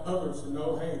can help others to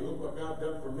know, hey, look what God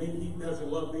done for me. He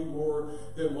doesn't love me more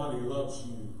than what he loves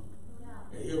you.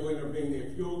 And he'll intervene.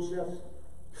 If you'll just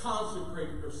consecrate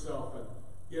yourself and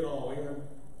get all in,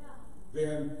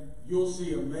 then you'll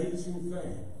see amazing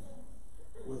things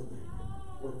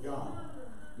with God.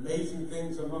 Amazing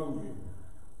things among you.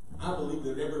 I believe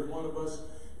that every one of us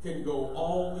can go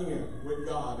all in with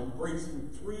God, embracing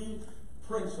three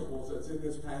principles that's in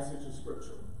this passage of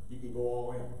Scripture. You can go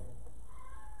all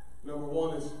in. Number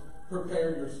one is prepare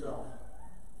yourself.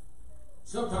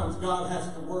 Sometimes God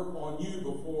has to work on you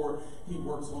before he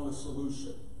works on a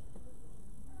solution.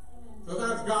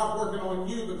 Sometimes God's working on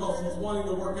you because he's wanting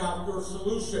to work out your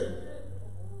solution.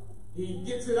 He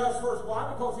gets at us first.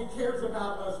 Why? Because he cares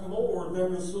about us more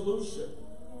than the solution.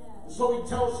 So he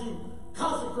tells you,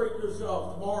 consecrate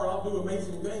yourself. Tomorrow I'll do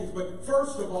amazing things. But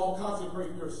first of all,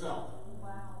 consecrate yourself.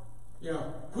 Wow. Yeah.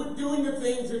 Quit doing the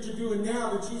things that you're doing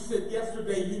now that you said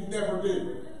yesterday you'd never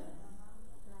do.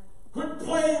 Quit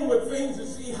playing with things to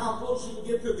see how close you can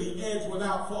get to the edge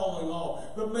without falling off.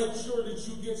 But make sure that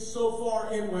you get so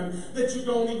far inland that you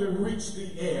don't even reach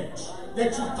the edge,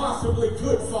 that you possibly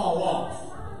could fall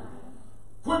off.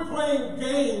 Quit playing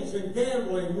games and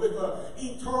gambling with an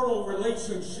eternal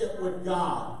relationship with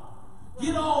God.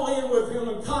 Get all in with him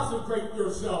and consecrate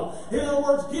yourself. In other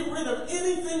words, get rid of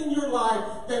anything in your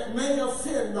life that may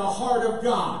offend the heart of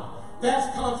God.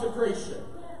 That's consecration.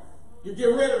 You get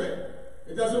rid of it.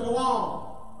 It doesn't belong.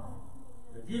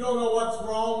 If you don't know what's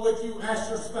wrong with you, ask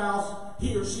your spouse.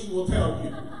 He or she will tell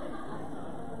you.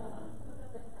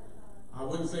 I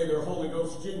wouldn't say they're Holy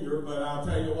Ghost Junior, but I'll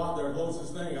tell you what, they're the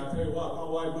closest thing. I'll tell you what, my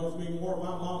wife knows me more than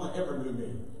my mama ever knew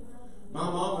me. My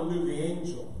mama knew the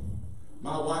angel.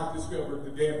 My wife discovered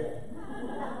the devil.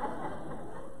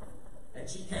 And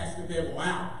she cast the devil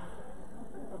out.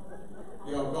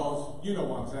 You know, because, you know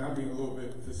what I'm saying, I'm being a little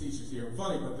bit facetious here and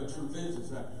funny, but the truth is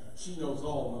that she knows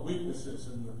all the weaknesses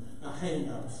and the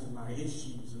hang-ups and my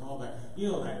issues and all that,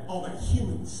 you know, all that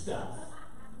human stuff.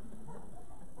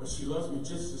 But she loves me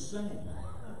just the same.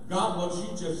 God loves you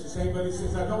just the same, but he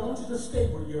says, I don't want you to stay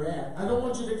where you're at. I don't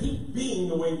want you to keep being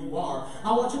the way you are.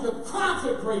 I want you to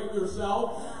consecrate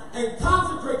yourself, and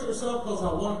consecrate yourself because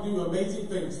I want to do amazing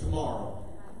things tomorrow.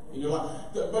 In your life.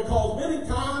 Because many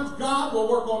times God will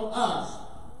work on us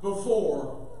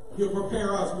before he'll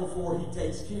prepare us before he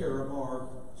takes care of our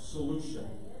solution,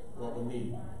 what we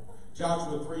need.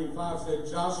 Joshua 3:5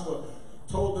 said, Joshua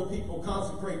told the people,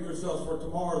 consecrate yourselves for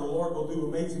tomorrow. The Lord will do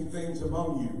amazing things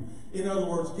among you. In other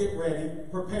words, get ready.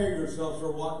 Prepare yourselves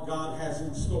for what God has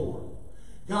in store.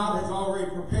 God has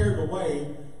already prepared the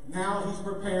way. Now he's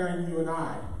preparing you and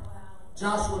I.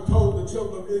 Joshua told the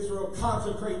children of Israel,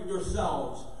 consecrate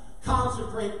yourselves.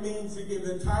 Consecrate means to give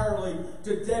entirely,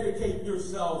 to dedicate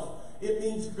yourself. It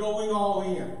means going all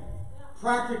in.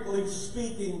 Practically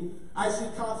speaking, I see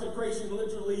consecration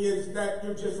literally is that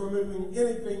you're just removing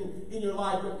anything in your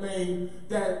life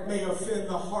that may offend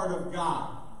the heart of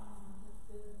God.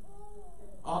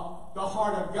 The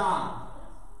heart of God.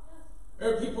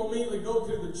 People immediately go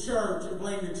to the church and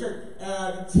blame the church.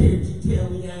 The church, you tell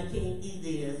me I can't do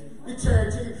this. The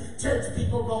church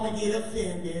people going to get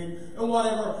offended and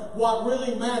whatever. What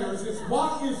really matters is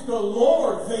what is the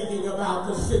Lord thinking about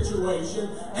the situation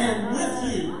and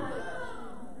with you.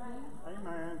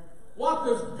 Amen. What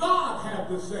does God have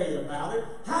to say about it?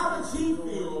 How does he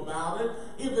feel about it?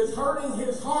 If it's hurting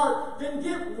his heart, then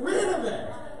get rid of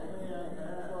it.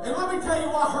 And let me tell you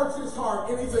what hurts his heart.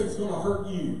 Anything's going to hurt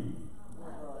you.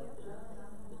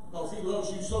 Because he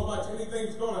loves you so much,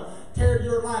 anything's going to tear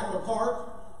your life apart,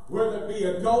 whether it be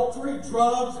adultery,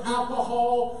 drugs,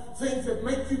 alcohol, things that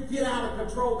make you get out of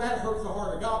control, that hurts the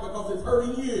heart of God because it's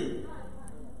hurting you.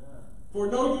 For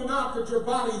know you not that your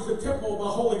body is a temple of the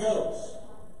Holy Ghost.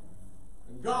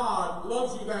 And God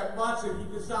loves you that much, and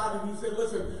he decided, he said,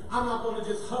 listen, I'm not going to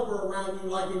just hover around you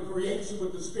like in creation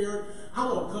with the Spirit. I'm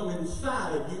going to come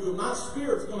inside of you, and my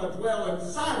Spirit's going to dwell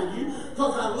inside of you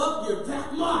because I love you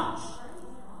that much.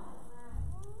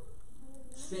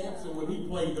 Samson, when he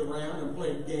played around and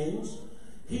played games,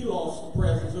 he lost the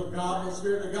presence of God. The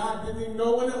Spirit of God didn't even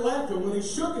know when it left him. When he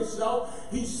shook himself,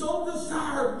 he so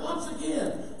desired once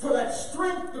again for that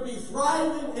strength to be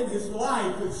thriving in his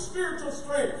life, his spiritual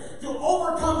strength to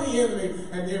overcome the enemy.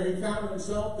 And there he found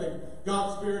himself that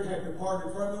God's Spirit had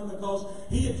departed from him because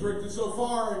he had drifted so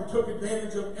far and took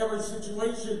advantage of every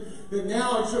situation that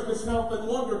now he shook himself and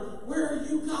wondered, where are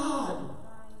you, God?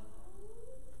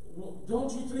 Well, don't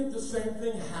you think the same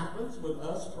thing happens with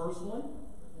us personally?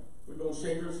 We're going to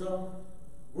shake ourselves.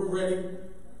 We're ready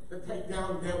to take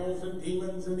down devils and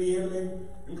demons and the enemy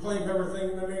and claim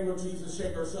everything in the name of Jesus,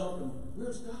 shake ourselves, and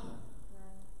where's God?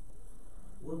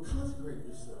 Well, consecrate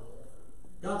yourself.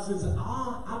 God says,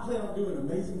 I plan on doing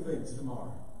amazing things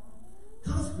tomorrow.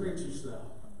 Consecrate yourself.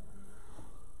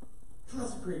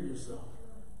 Consecrate yourself.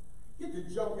 Get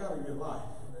the junk out of your life.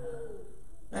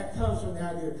 That comes from the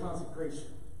idea of consecration.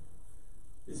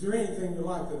 Is there anything in your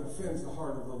life that offends the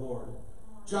heart of the Lord?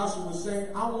 Joshua was saying,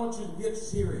 I want you to get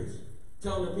serious.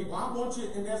 Telling the people, I want you,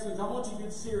 in essence, I want you to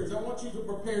get serious. I want you to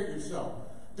prepare yourself.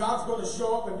 God's going to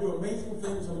show up and do amazing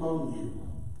things among you.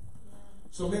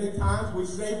 So many times we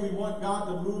say we want God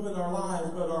to move in our lives,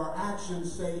 but our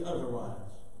actions say otherwise.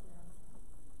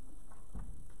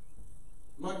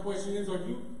 My question is, are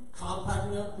you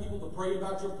contacting other people to pray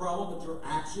about your problem, but your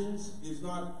actions is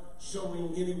not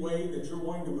showing any way that you're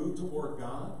wanting to move toward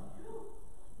God?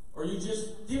 Or are you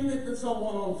just giving it to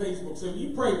someone on Facebook saying,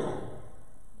 you pray about it?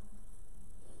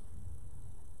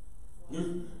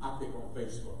 I pick on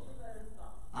Facebook.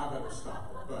 I better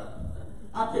stop it. But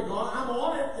I pick on, I'm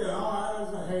on it. You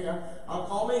know, hey, I'll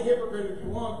call me a hypocrite if you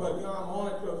want, but you know, I'm on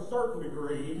it to a certain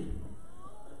degree.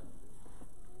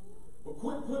 But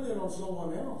quit putting it on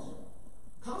someone else.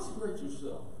 Consecrate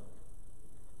yourself.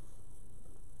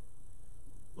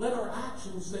 Let our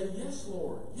actions say, yes,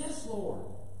 Lord. Yes, Lord.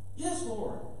 Yes,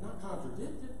 Lord. Not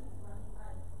contradicted.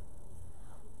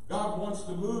 God wants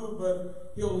to move,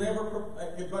 but he'll never,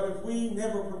 but if we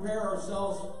never prepare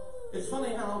ourselves, it's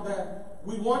funny how that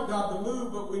we want God to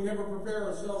move, but we never prepare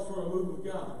ourselves for a move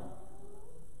of God.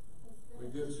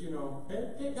 We just, you know,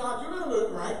 hey God, you're going to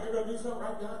move, right? You're going to do something,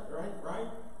 right, God?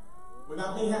 Right?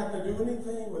 Without me having to do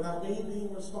anything, without me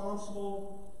being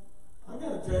responsible. I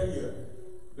got to tell you,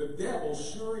 the devil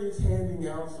sure is handing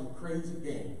out some crazy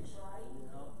games.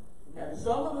 And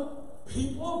some of the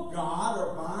people of God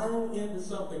are buying into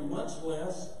something much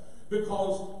less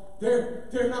because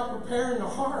they're not preparing their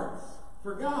hearts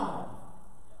for God.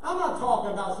 I'm not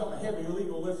talking about some heavy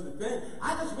legalistic thing.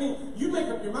 I just mean, you make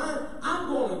up your mind, I'm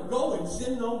going to go and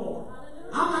sin no more.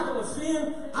 I'm not going to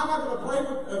sin. I'm not going to play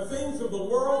with things of the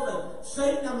world and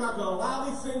Satan. I'm not going to allow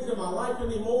these things in my life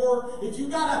anymore. If you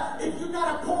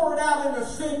gotta pour it out in the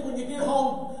sink when you get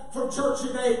home from church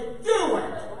today, do it.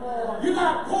 You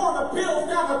gotta pour the pills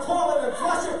down the toilet and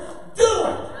flush it, do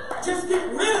it. Just get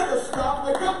rid of the stuff.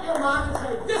 Make up your mind and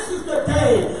say, this is the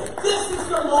day. This is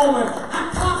the moment.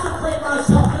 I consecrate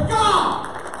myself to God.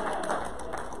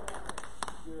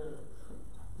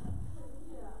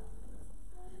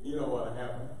 You know what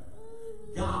happened?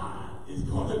 God is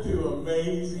going to do amazing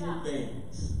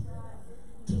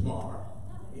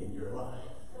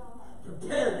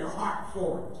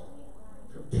for it.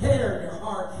 Prepare your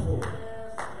heart for it.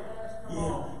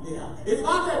 Yeah. It's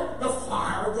not that the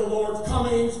fire of the Lord's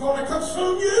coming is going to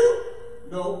consume you.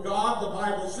 No, God, the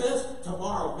Bible says,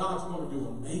 tomorrow God's going to do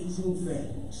amazing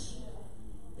things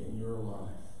in your life.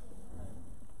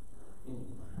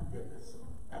 My goodness.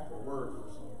 That's a word for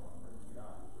someone.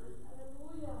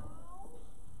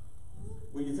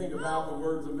 When you think about the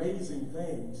words amazing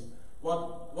things,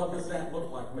 what does that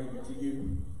look like maybe to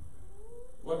you?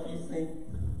 What do you think?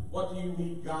 What do you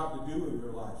need God to do in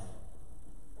your life?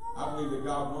 I believe that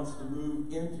God wants to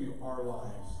move into our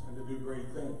lives and to do great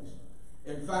things.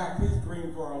 In fact, his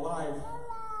dream for our life,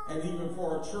 and even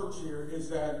for our church here, is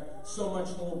that so much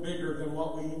more bigger than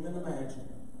what we even imagine.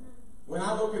 When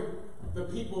I look at the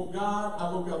people of God, I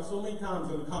look up so many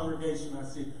times in the congregation, I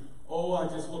see, I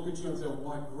just look at you and say,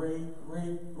 what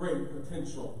great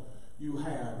potential you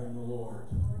have in the Lord.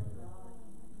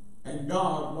 And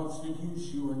God wants to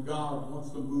use you, and God wants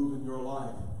to move in your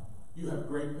life. You have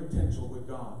great potential with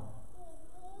God.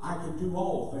 I can do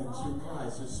all things through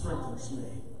Christ who strengthens me.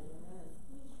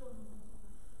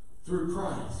 Through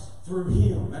Christ, through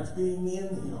him, that's being in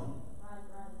him.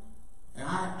 And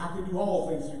I can do all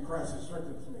things through Christ who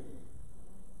strengthens me.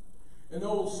 An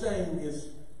old saying is,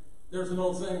 there's an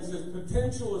old saying that says,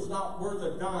 potential is not worth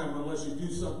a dime unless you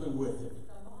do something with it.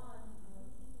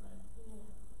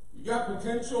 You got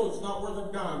potential, it's not worth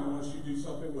a dime unless you do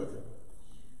something with it.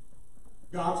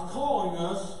 God's calling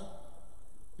us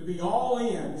to be all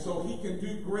in so he can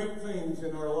do great things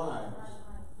in our lives.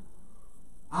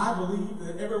 I believe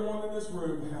that everyone in this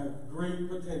room has great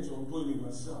potential, including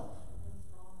myself.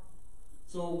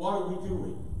 So what are we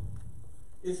doing?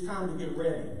 It's time to get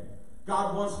ready.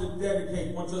 God wants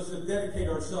us to dedicate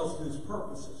ourselves to his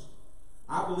purposes.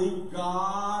 I believe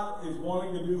God is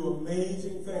wanting to do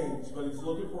amazing things, but he's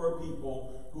looking for a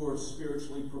people who are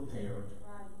spiritually prepared.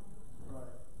 Right.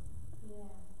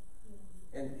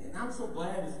 Yeah. And I'm so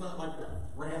glad it's not like the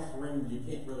brass ring you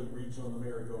can't really reach on the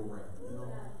merry-go-round. You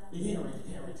know? You can't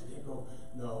reach, you can't go.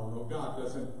 No, God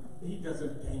doesn't. He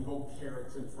doesn't dangle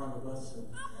carrots in front of us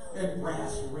and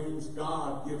brass rings.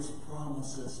 God gives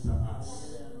promises to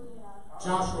us.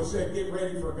 Joshua said, get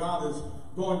ready, for God is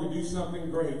going to do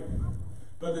something great.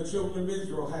 But the children of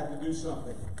Israel had to do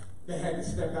something. They had to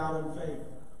step out in faith.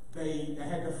 They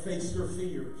had to face their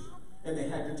fears. And they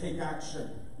had to take action.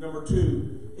 Number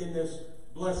 2, in this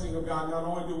blessing of God, not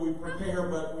only do we prepare,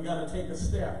 but we got to take a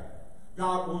step.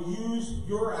 God will use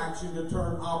your action to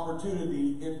turn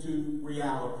opportunity into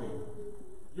reality.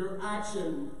 Your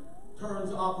action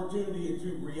turns opportunity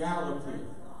into reality.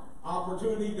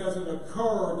 Opportunity doesn't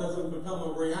occur, doesn't become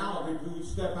a reality until you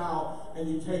step out and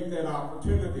you take that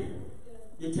opportunity.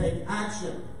 You take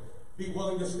action. Be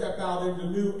willing to step out into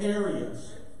new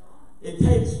areas. It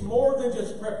takes more than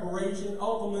just preparation.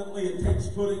 Ultimately, it takes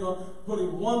putting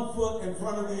one foot in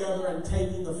front of the other and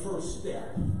taking the first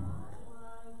step.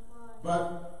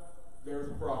 But there's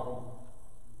a problem.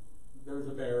 There's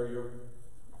a barrier,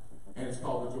 and it's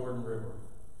called the Jordan River.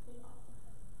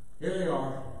 Here they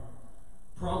are,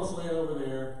 promised land over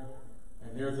there,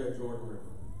 and there's that Jordan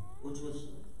River, which was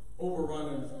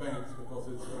overrun in its banks because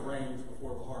it's the rains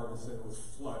before the harvest, and it was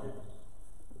flooded,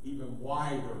 even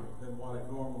wider than what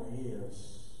it normally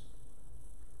is.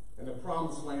 And the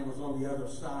promised land was on the other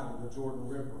side of the Jordan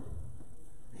River.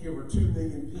 Here were 2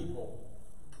 million people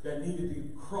that needed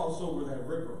to cross over that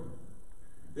river.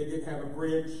 They didn't have a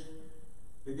bridge.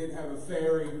 They didn't have a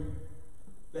ferry.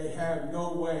 They had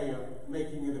no way of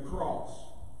making it across.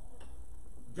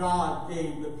 God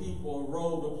gave the people a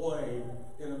role to play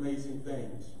in amazing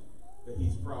things that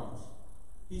he's promised.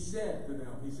 He said to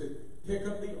them, he said, pick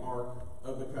up the Ark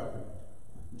of the Covenant.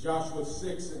 Joshua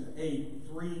 6 and 8,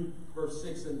 3 verse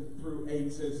 6 and through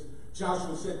 8 says,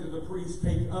 Joshua said to the priests,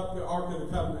 take up the Ark of the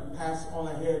Covenant and pass on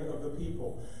ahead of the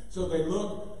people. So they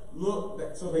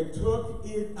so they took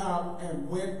it up and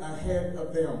went ahead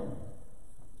of them.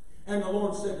 And the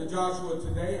Lord said to Joshua,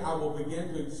 today I will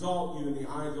begin to exalt you in the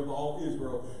eyes of all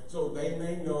Israel, so they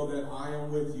may know that I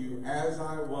am with you, as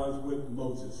I was with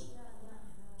Moses.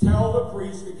 Tell the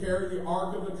priests to carry the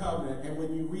Ark of the Covenant, and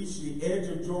when you reach the edge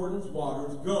of Jordan's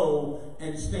waters, go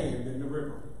and stand in the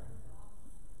river.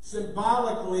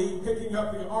 Symbolically, picking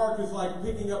up the ark is like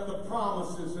picking up the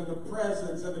promises and the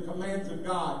presence and the commands of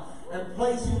God and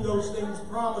placing those things,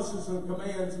 promises and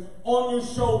commands, on your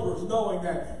shoulders, knowing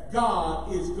that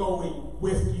God is going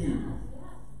with you.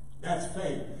 That's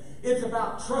faith. It's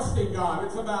about trusting God.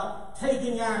 It's about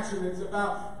taking action. It's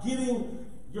about getting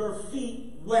your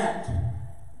feet wet.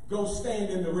 Go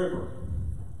stand in the river.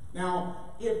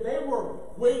 Now, if they were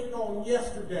waiting on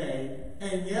yesterday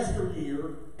and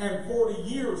yesteryear and 40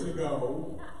 years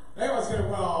ago, They would say,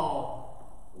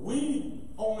 well, we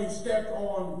only stepped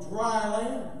on dry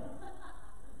land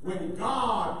when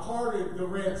God parted the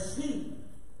Red Sea.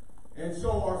 And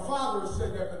so our father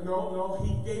said that, but no,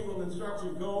 he gave them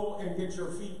instruction, go and get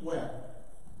your feet wet.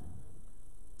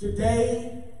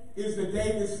 Today is the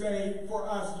day to say for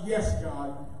us, yes,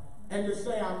 God, and to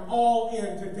say, I'm all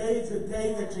in. Today is the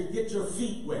day that you get your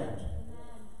feet wet.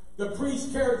 The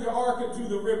priests carried the ark into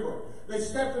the river. They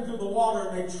stepped into the water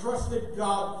and they trusted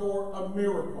God for a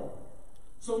miracle.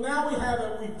 So now we have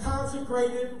it. We've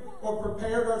consecrated or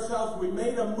prepared ourselves. We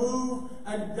made a move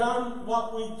and done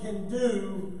what we can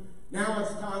do. Now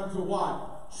it's time to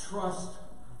what? Trust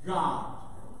God.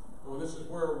 Well, this is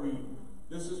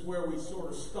where we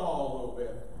sort of stall a little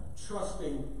bit.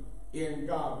 Trusting in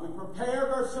God. We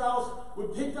prepared ourselves. We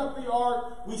picked up the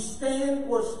ark. We're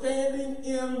standing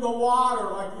in the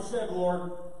water, like you said,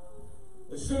 Lord.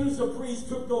 As soon as the priest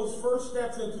took those first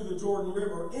steps into the Jordan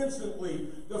River, instantly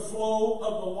the flow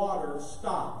of the water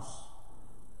stops.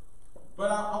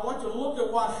 But I want you to look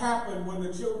at what happened when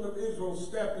the children of Israel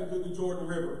stepped into the Jordan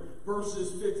River.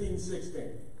 Verses 15,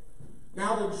 16.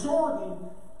 Now the Jordan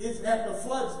is at the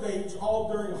flood stage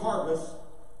all during harvest.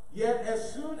 Yet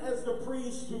as soon as the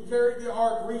priests who carried the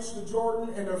ark reached the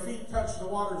Jordan and their feet touched the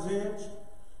water's edge,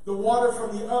 the water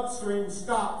from the upstream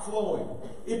stopped flowing.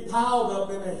 It piled up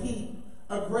in a heap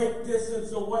a great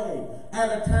distance away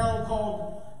at a town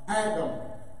called Adam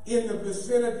in the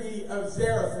vicinity of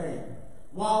Zarethan,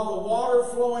 while the water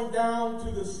flowing down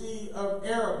to the Sea of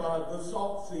Arabah, the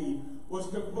Salt Sea, was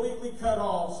completely cut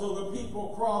off, so the people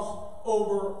crossed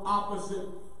over opposite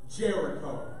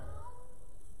Jericho.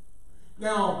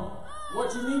 Now,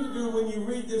 what you need to do when you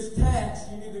read this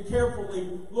text, you need to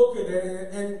carefully look at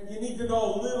it, and you need to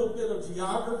know a little bit of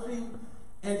geography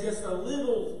and just a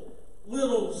little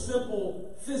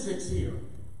simple physics here.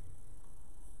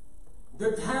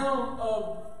 The town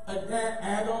of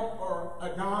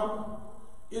Adam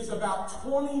is about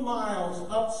 20 miles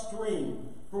upstream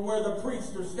from where the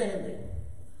priests are standing.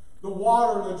 The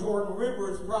water in the Jordan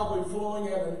River is probably flowing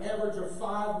at an average of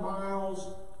 5 miles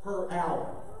per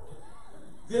hour.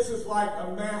 This is like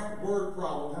a math word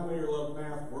problem. How many of you love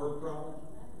math word problems?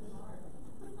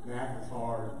 Math is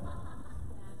hard.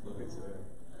 Look at that.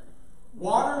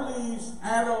 Water leaves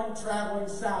Adam traveling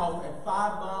south at 5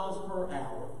 miles per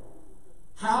hour.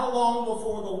 How long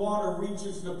before the water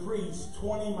reaches the priest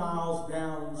 20 miles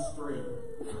downstream?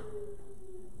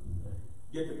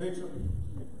 Get the picture?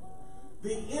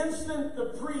 The instant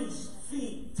the priest's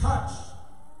feet touch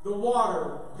the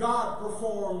water, God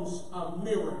performs a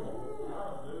miracle.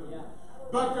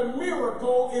 But the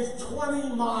miracle is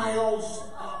 20 miles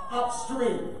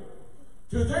upstream.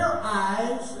 To their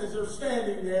eyes, as they're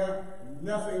standing there,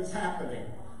 nothing's happening.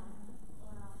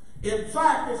 In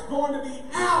fact, it's going to be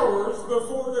hours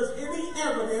before there's any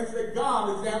evidence that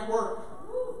God is at work.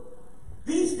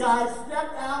 These guys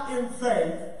stepped out in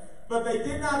faith, but they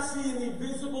did not see any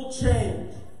visible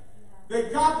change. They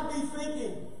got to be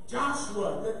thinking,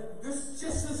 Joshua, this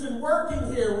just isn't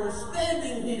working here. We're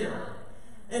standing here,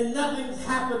 and nothing's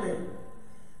happening.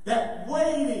 That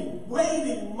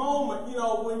waiting moment,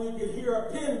 when you can hear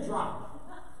a pin drop.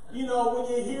 When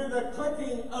you hear the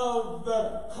clicking of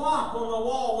the clock on the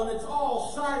wall, when it's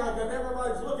all silent and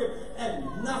everybody's looking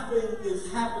and nothing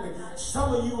is happening.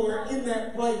 Some of you are in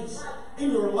that place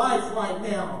in your life right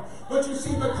now. But you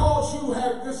see, because you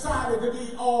have decided to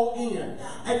be all in,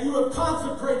 and you have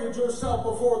consecrated yourself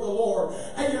before the Lord,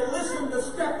 and you listen to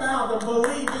step out and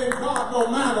believe in God no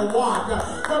matter what,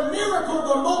 the miracle,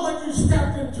 the moment you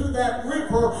stepped into that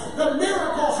river, the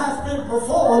miracle has been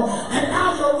performed, and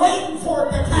now you're waiting for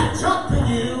it to catch up to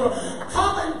you,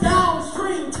 coming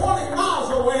downstream 20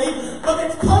 miles away, but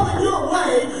it's coming your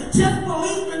way. Just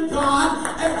believe in God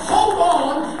and hold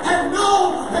on and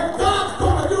know that God's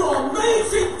going to do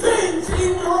amazing things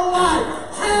in your life.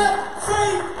 Have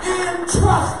faith and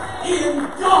trust in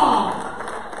God.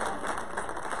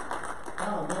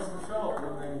 How it must have felt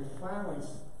when they finally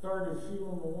started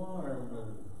feeling the water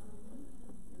move.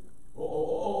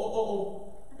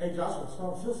 Oh. Hey, Joshua,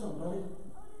 start to feel something, buddy.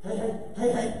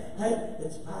 Hey.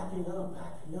 It's backing up,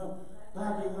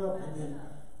 and then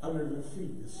under their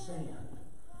feet is sand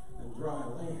and dry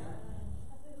land.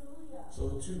 So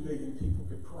the 2 million people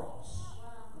could cross.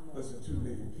 Listen, 2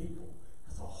 million people.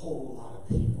 That's a whole lot of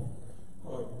people.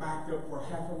 Well, they backed up for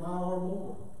half a mile or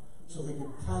more so they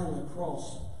could finally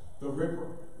cross the river.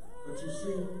 But you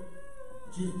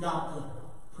see, you've got to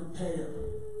prepare.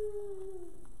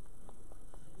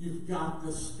 You've got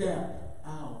to step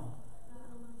out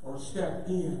or step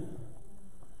in.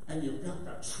 And you've got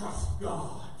to trust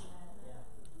God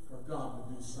for God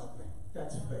to do something.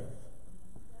 That's faith.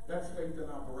 That's faith in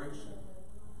operation.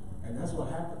 And that's what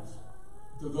happens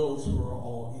to those who are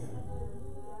all in.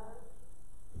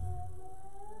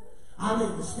 I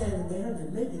may be standing there,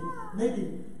 and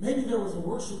maybe there was a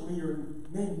worship leader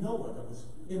named Noah that was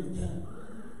in the camp.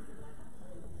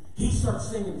 He starts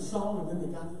singing the song, and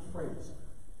then they got the phrase,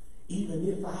 even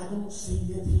if I don't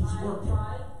see it, he's working.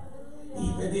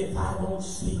 Even if I don't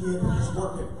see it, he's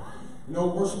working. You know,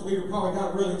 worship leader probably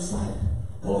got really excited.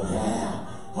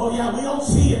 Oh yeah, we don't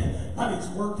see it, but he's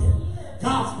working.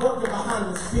 God's working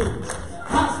behind the scenes.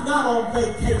 God's not on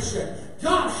vacation.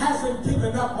 God hasn't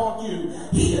given up on you.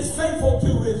 He is faithful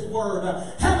to his word.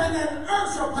 Heaven and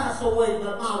earth shall pass away,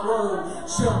 but my word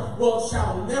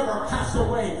shall never pass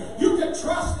away. You can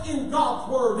trust in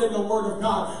God's word and the word of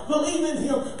God. Believe in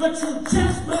him, but you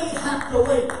just may have to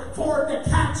wait for it to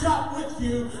catch up with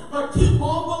you. But keep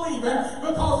on believing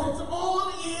because it's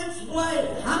on its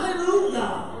way.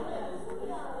 Hallelujah.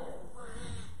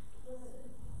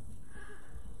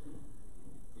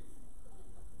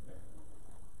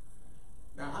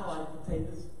 Now, I like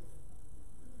potatoes,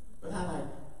 but I like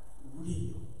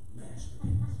real mashed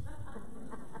potatoes.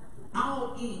 I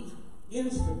don't eat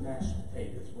instant mashed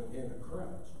potatoes when in a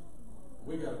crunch.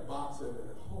 We got a box of it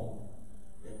at home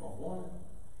if I want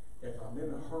it, if I'm in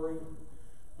a hurry.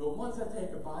 But once I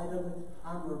take a bite of it,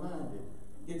 I'm reminded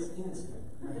it's instant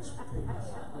mashed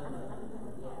potatoes.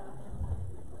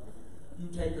 You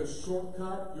take a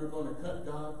shortcut, you're going to cut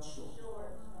God short.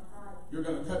 You're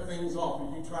going to cut things off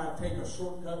if you try to take a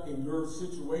shortcut in your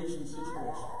situation.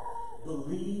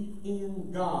 Believe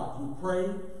in God. You pray.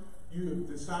 You have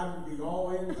decided to be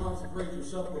all in, consecrate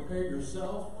yourself, prepare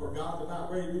yourself for God's about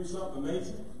ready to do something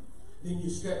amazing. Then you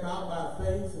step out by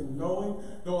faith and knowing,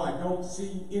 though I don't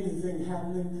see anything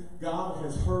happening, God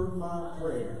has heard my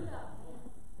prayer.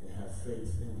 And have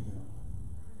faith in him.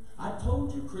 I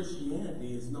told you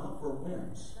Christianity is not for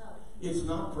wimps. It's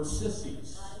not for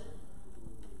sissies.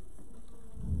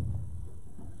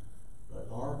 But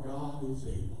our God is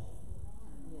able.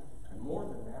 And more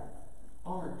than that,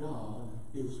 our God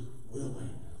is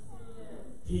willing.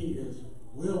 He is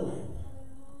willing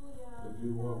to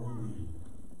do what we need.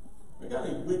 I got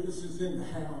any witnesses in the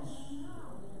house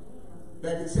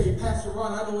that can say, Pastor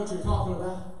Ron, I know what you're talking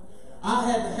about. I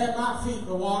had to have my feet in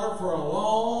the water for a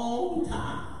long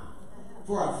time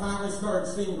before I finally started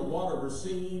seeing the water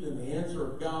recede and the answer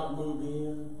of God move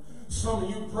in. Some of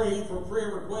you prayed for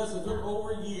prayer requests that took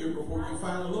over a year before you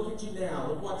finally look at you now.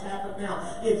 Look what's happened now.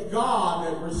 It's God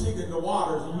that receded the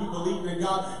waters and you believed in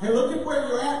God. And look at where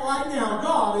you're at right now.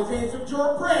 God has answered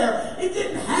your prayer. It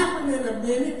didn't happen in a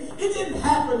minute. It didn't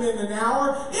happen in an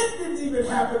hour. It didn't even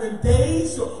happen in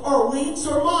days or weeks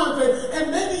or months. And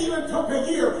maybe even took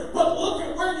a year. But look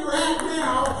at where you're at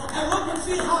now and look and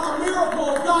see how the miracle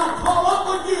of God call up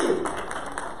on you.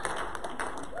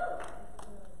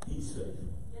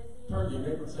 Turn to your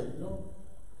neighbor and say, you know,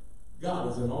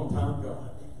 God is an on-time God.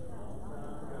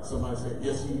 Somebody say,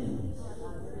 yes, he is.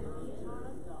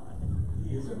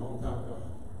 He is an on-time God.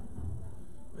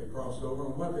 They crossed over,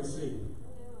 and what did they see?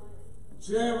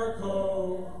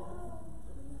 Jericho.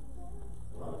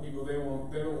 A lot of people, they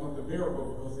don't want the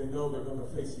miracle because they know they're going to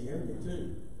face the enemy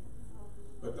too.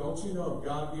 But don't you know, if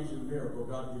God gives you the miracle,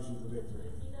 God gives you the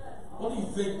victory. What do you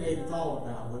think they thought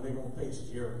about when they're going to face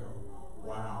Jericho?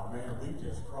 Wow, man, we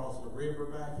just crossed the river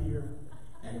back here,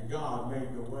 and God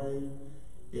made the way.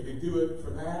 If he do it for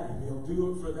that, if he'll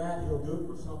do it for that, he'll do it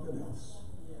for something else.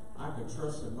 I can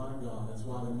trust in my God. That's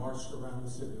why they marched around the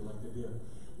city like they did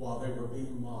while they were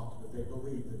being mocked. But they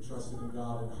believed and trusted in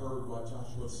God and heard what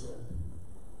Joshua said.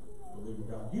 Believe in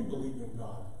God. You believe in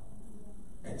God.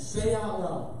 And say out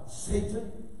loud,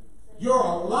 Satan, you're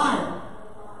a liar.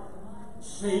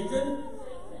 Satan,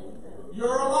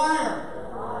 you're a liar.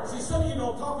 See, some of you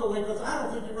don't talk that way because I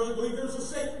don't think you really believe there's a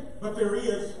Satan, but there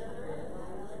is.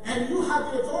 And you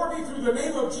have the authority through the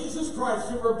name of Jesus Christ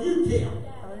to rebuke him.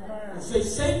 And say,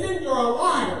 Satan, you're a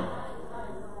liar.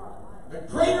 And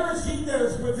greater is he that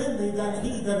is within me than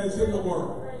he that is in the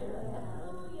world.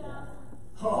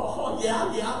 Oh, yeah,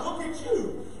 look at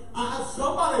you.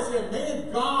 Somebody said,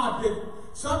 man, God did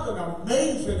something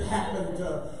amazing happened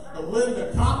to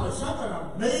Linda Copley. Something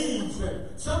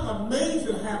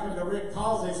amazing happened to Rick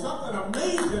Causey. Something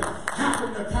amazing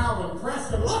happened to Calvin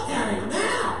Preston. Look at him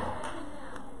now.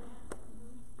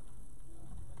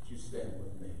 You stand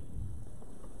with me.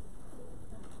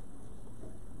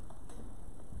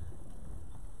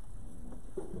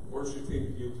 Worship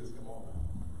team, you just come on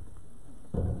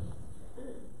now.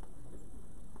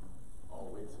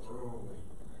 Oh, it's early.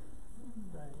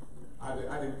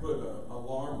 I didn't put an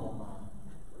alarm on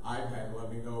my iPad to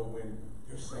let me know when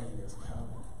you're saying it's coming.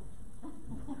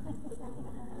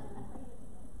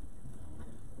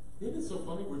 Isn't it so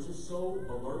funny? We're just so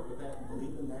alert with that,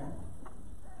 believing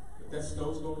that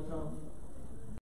snow's going to come.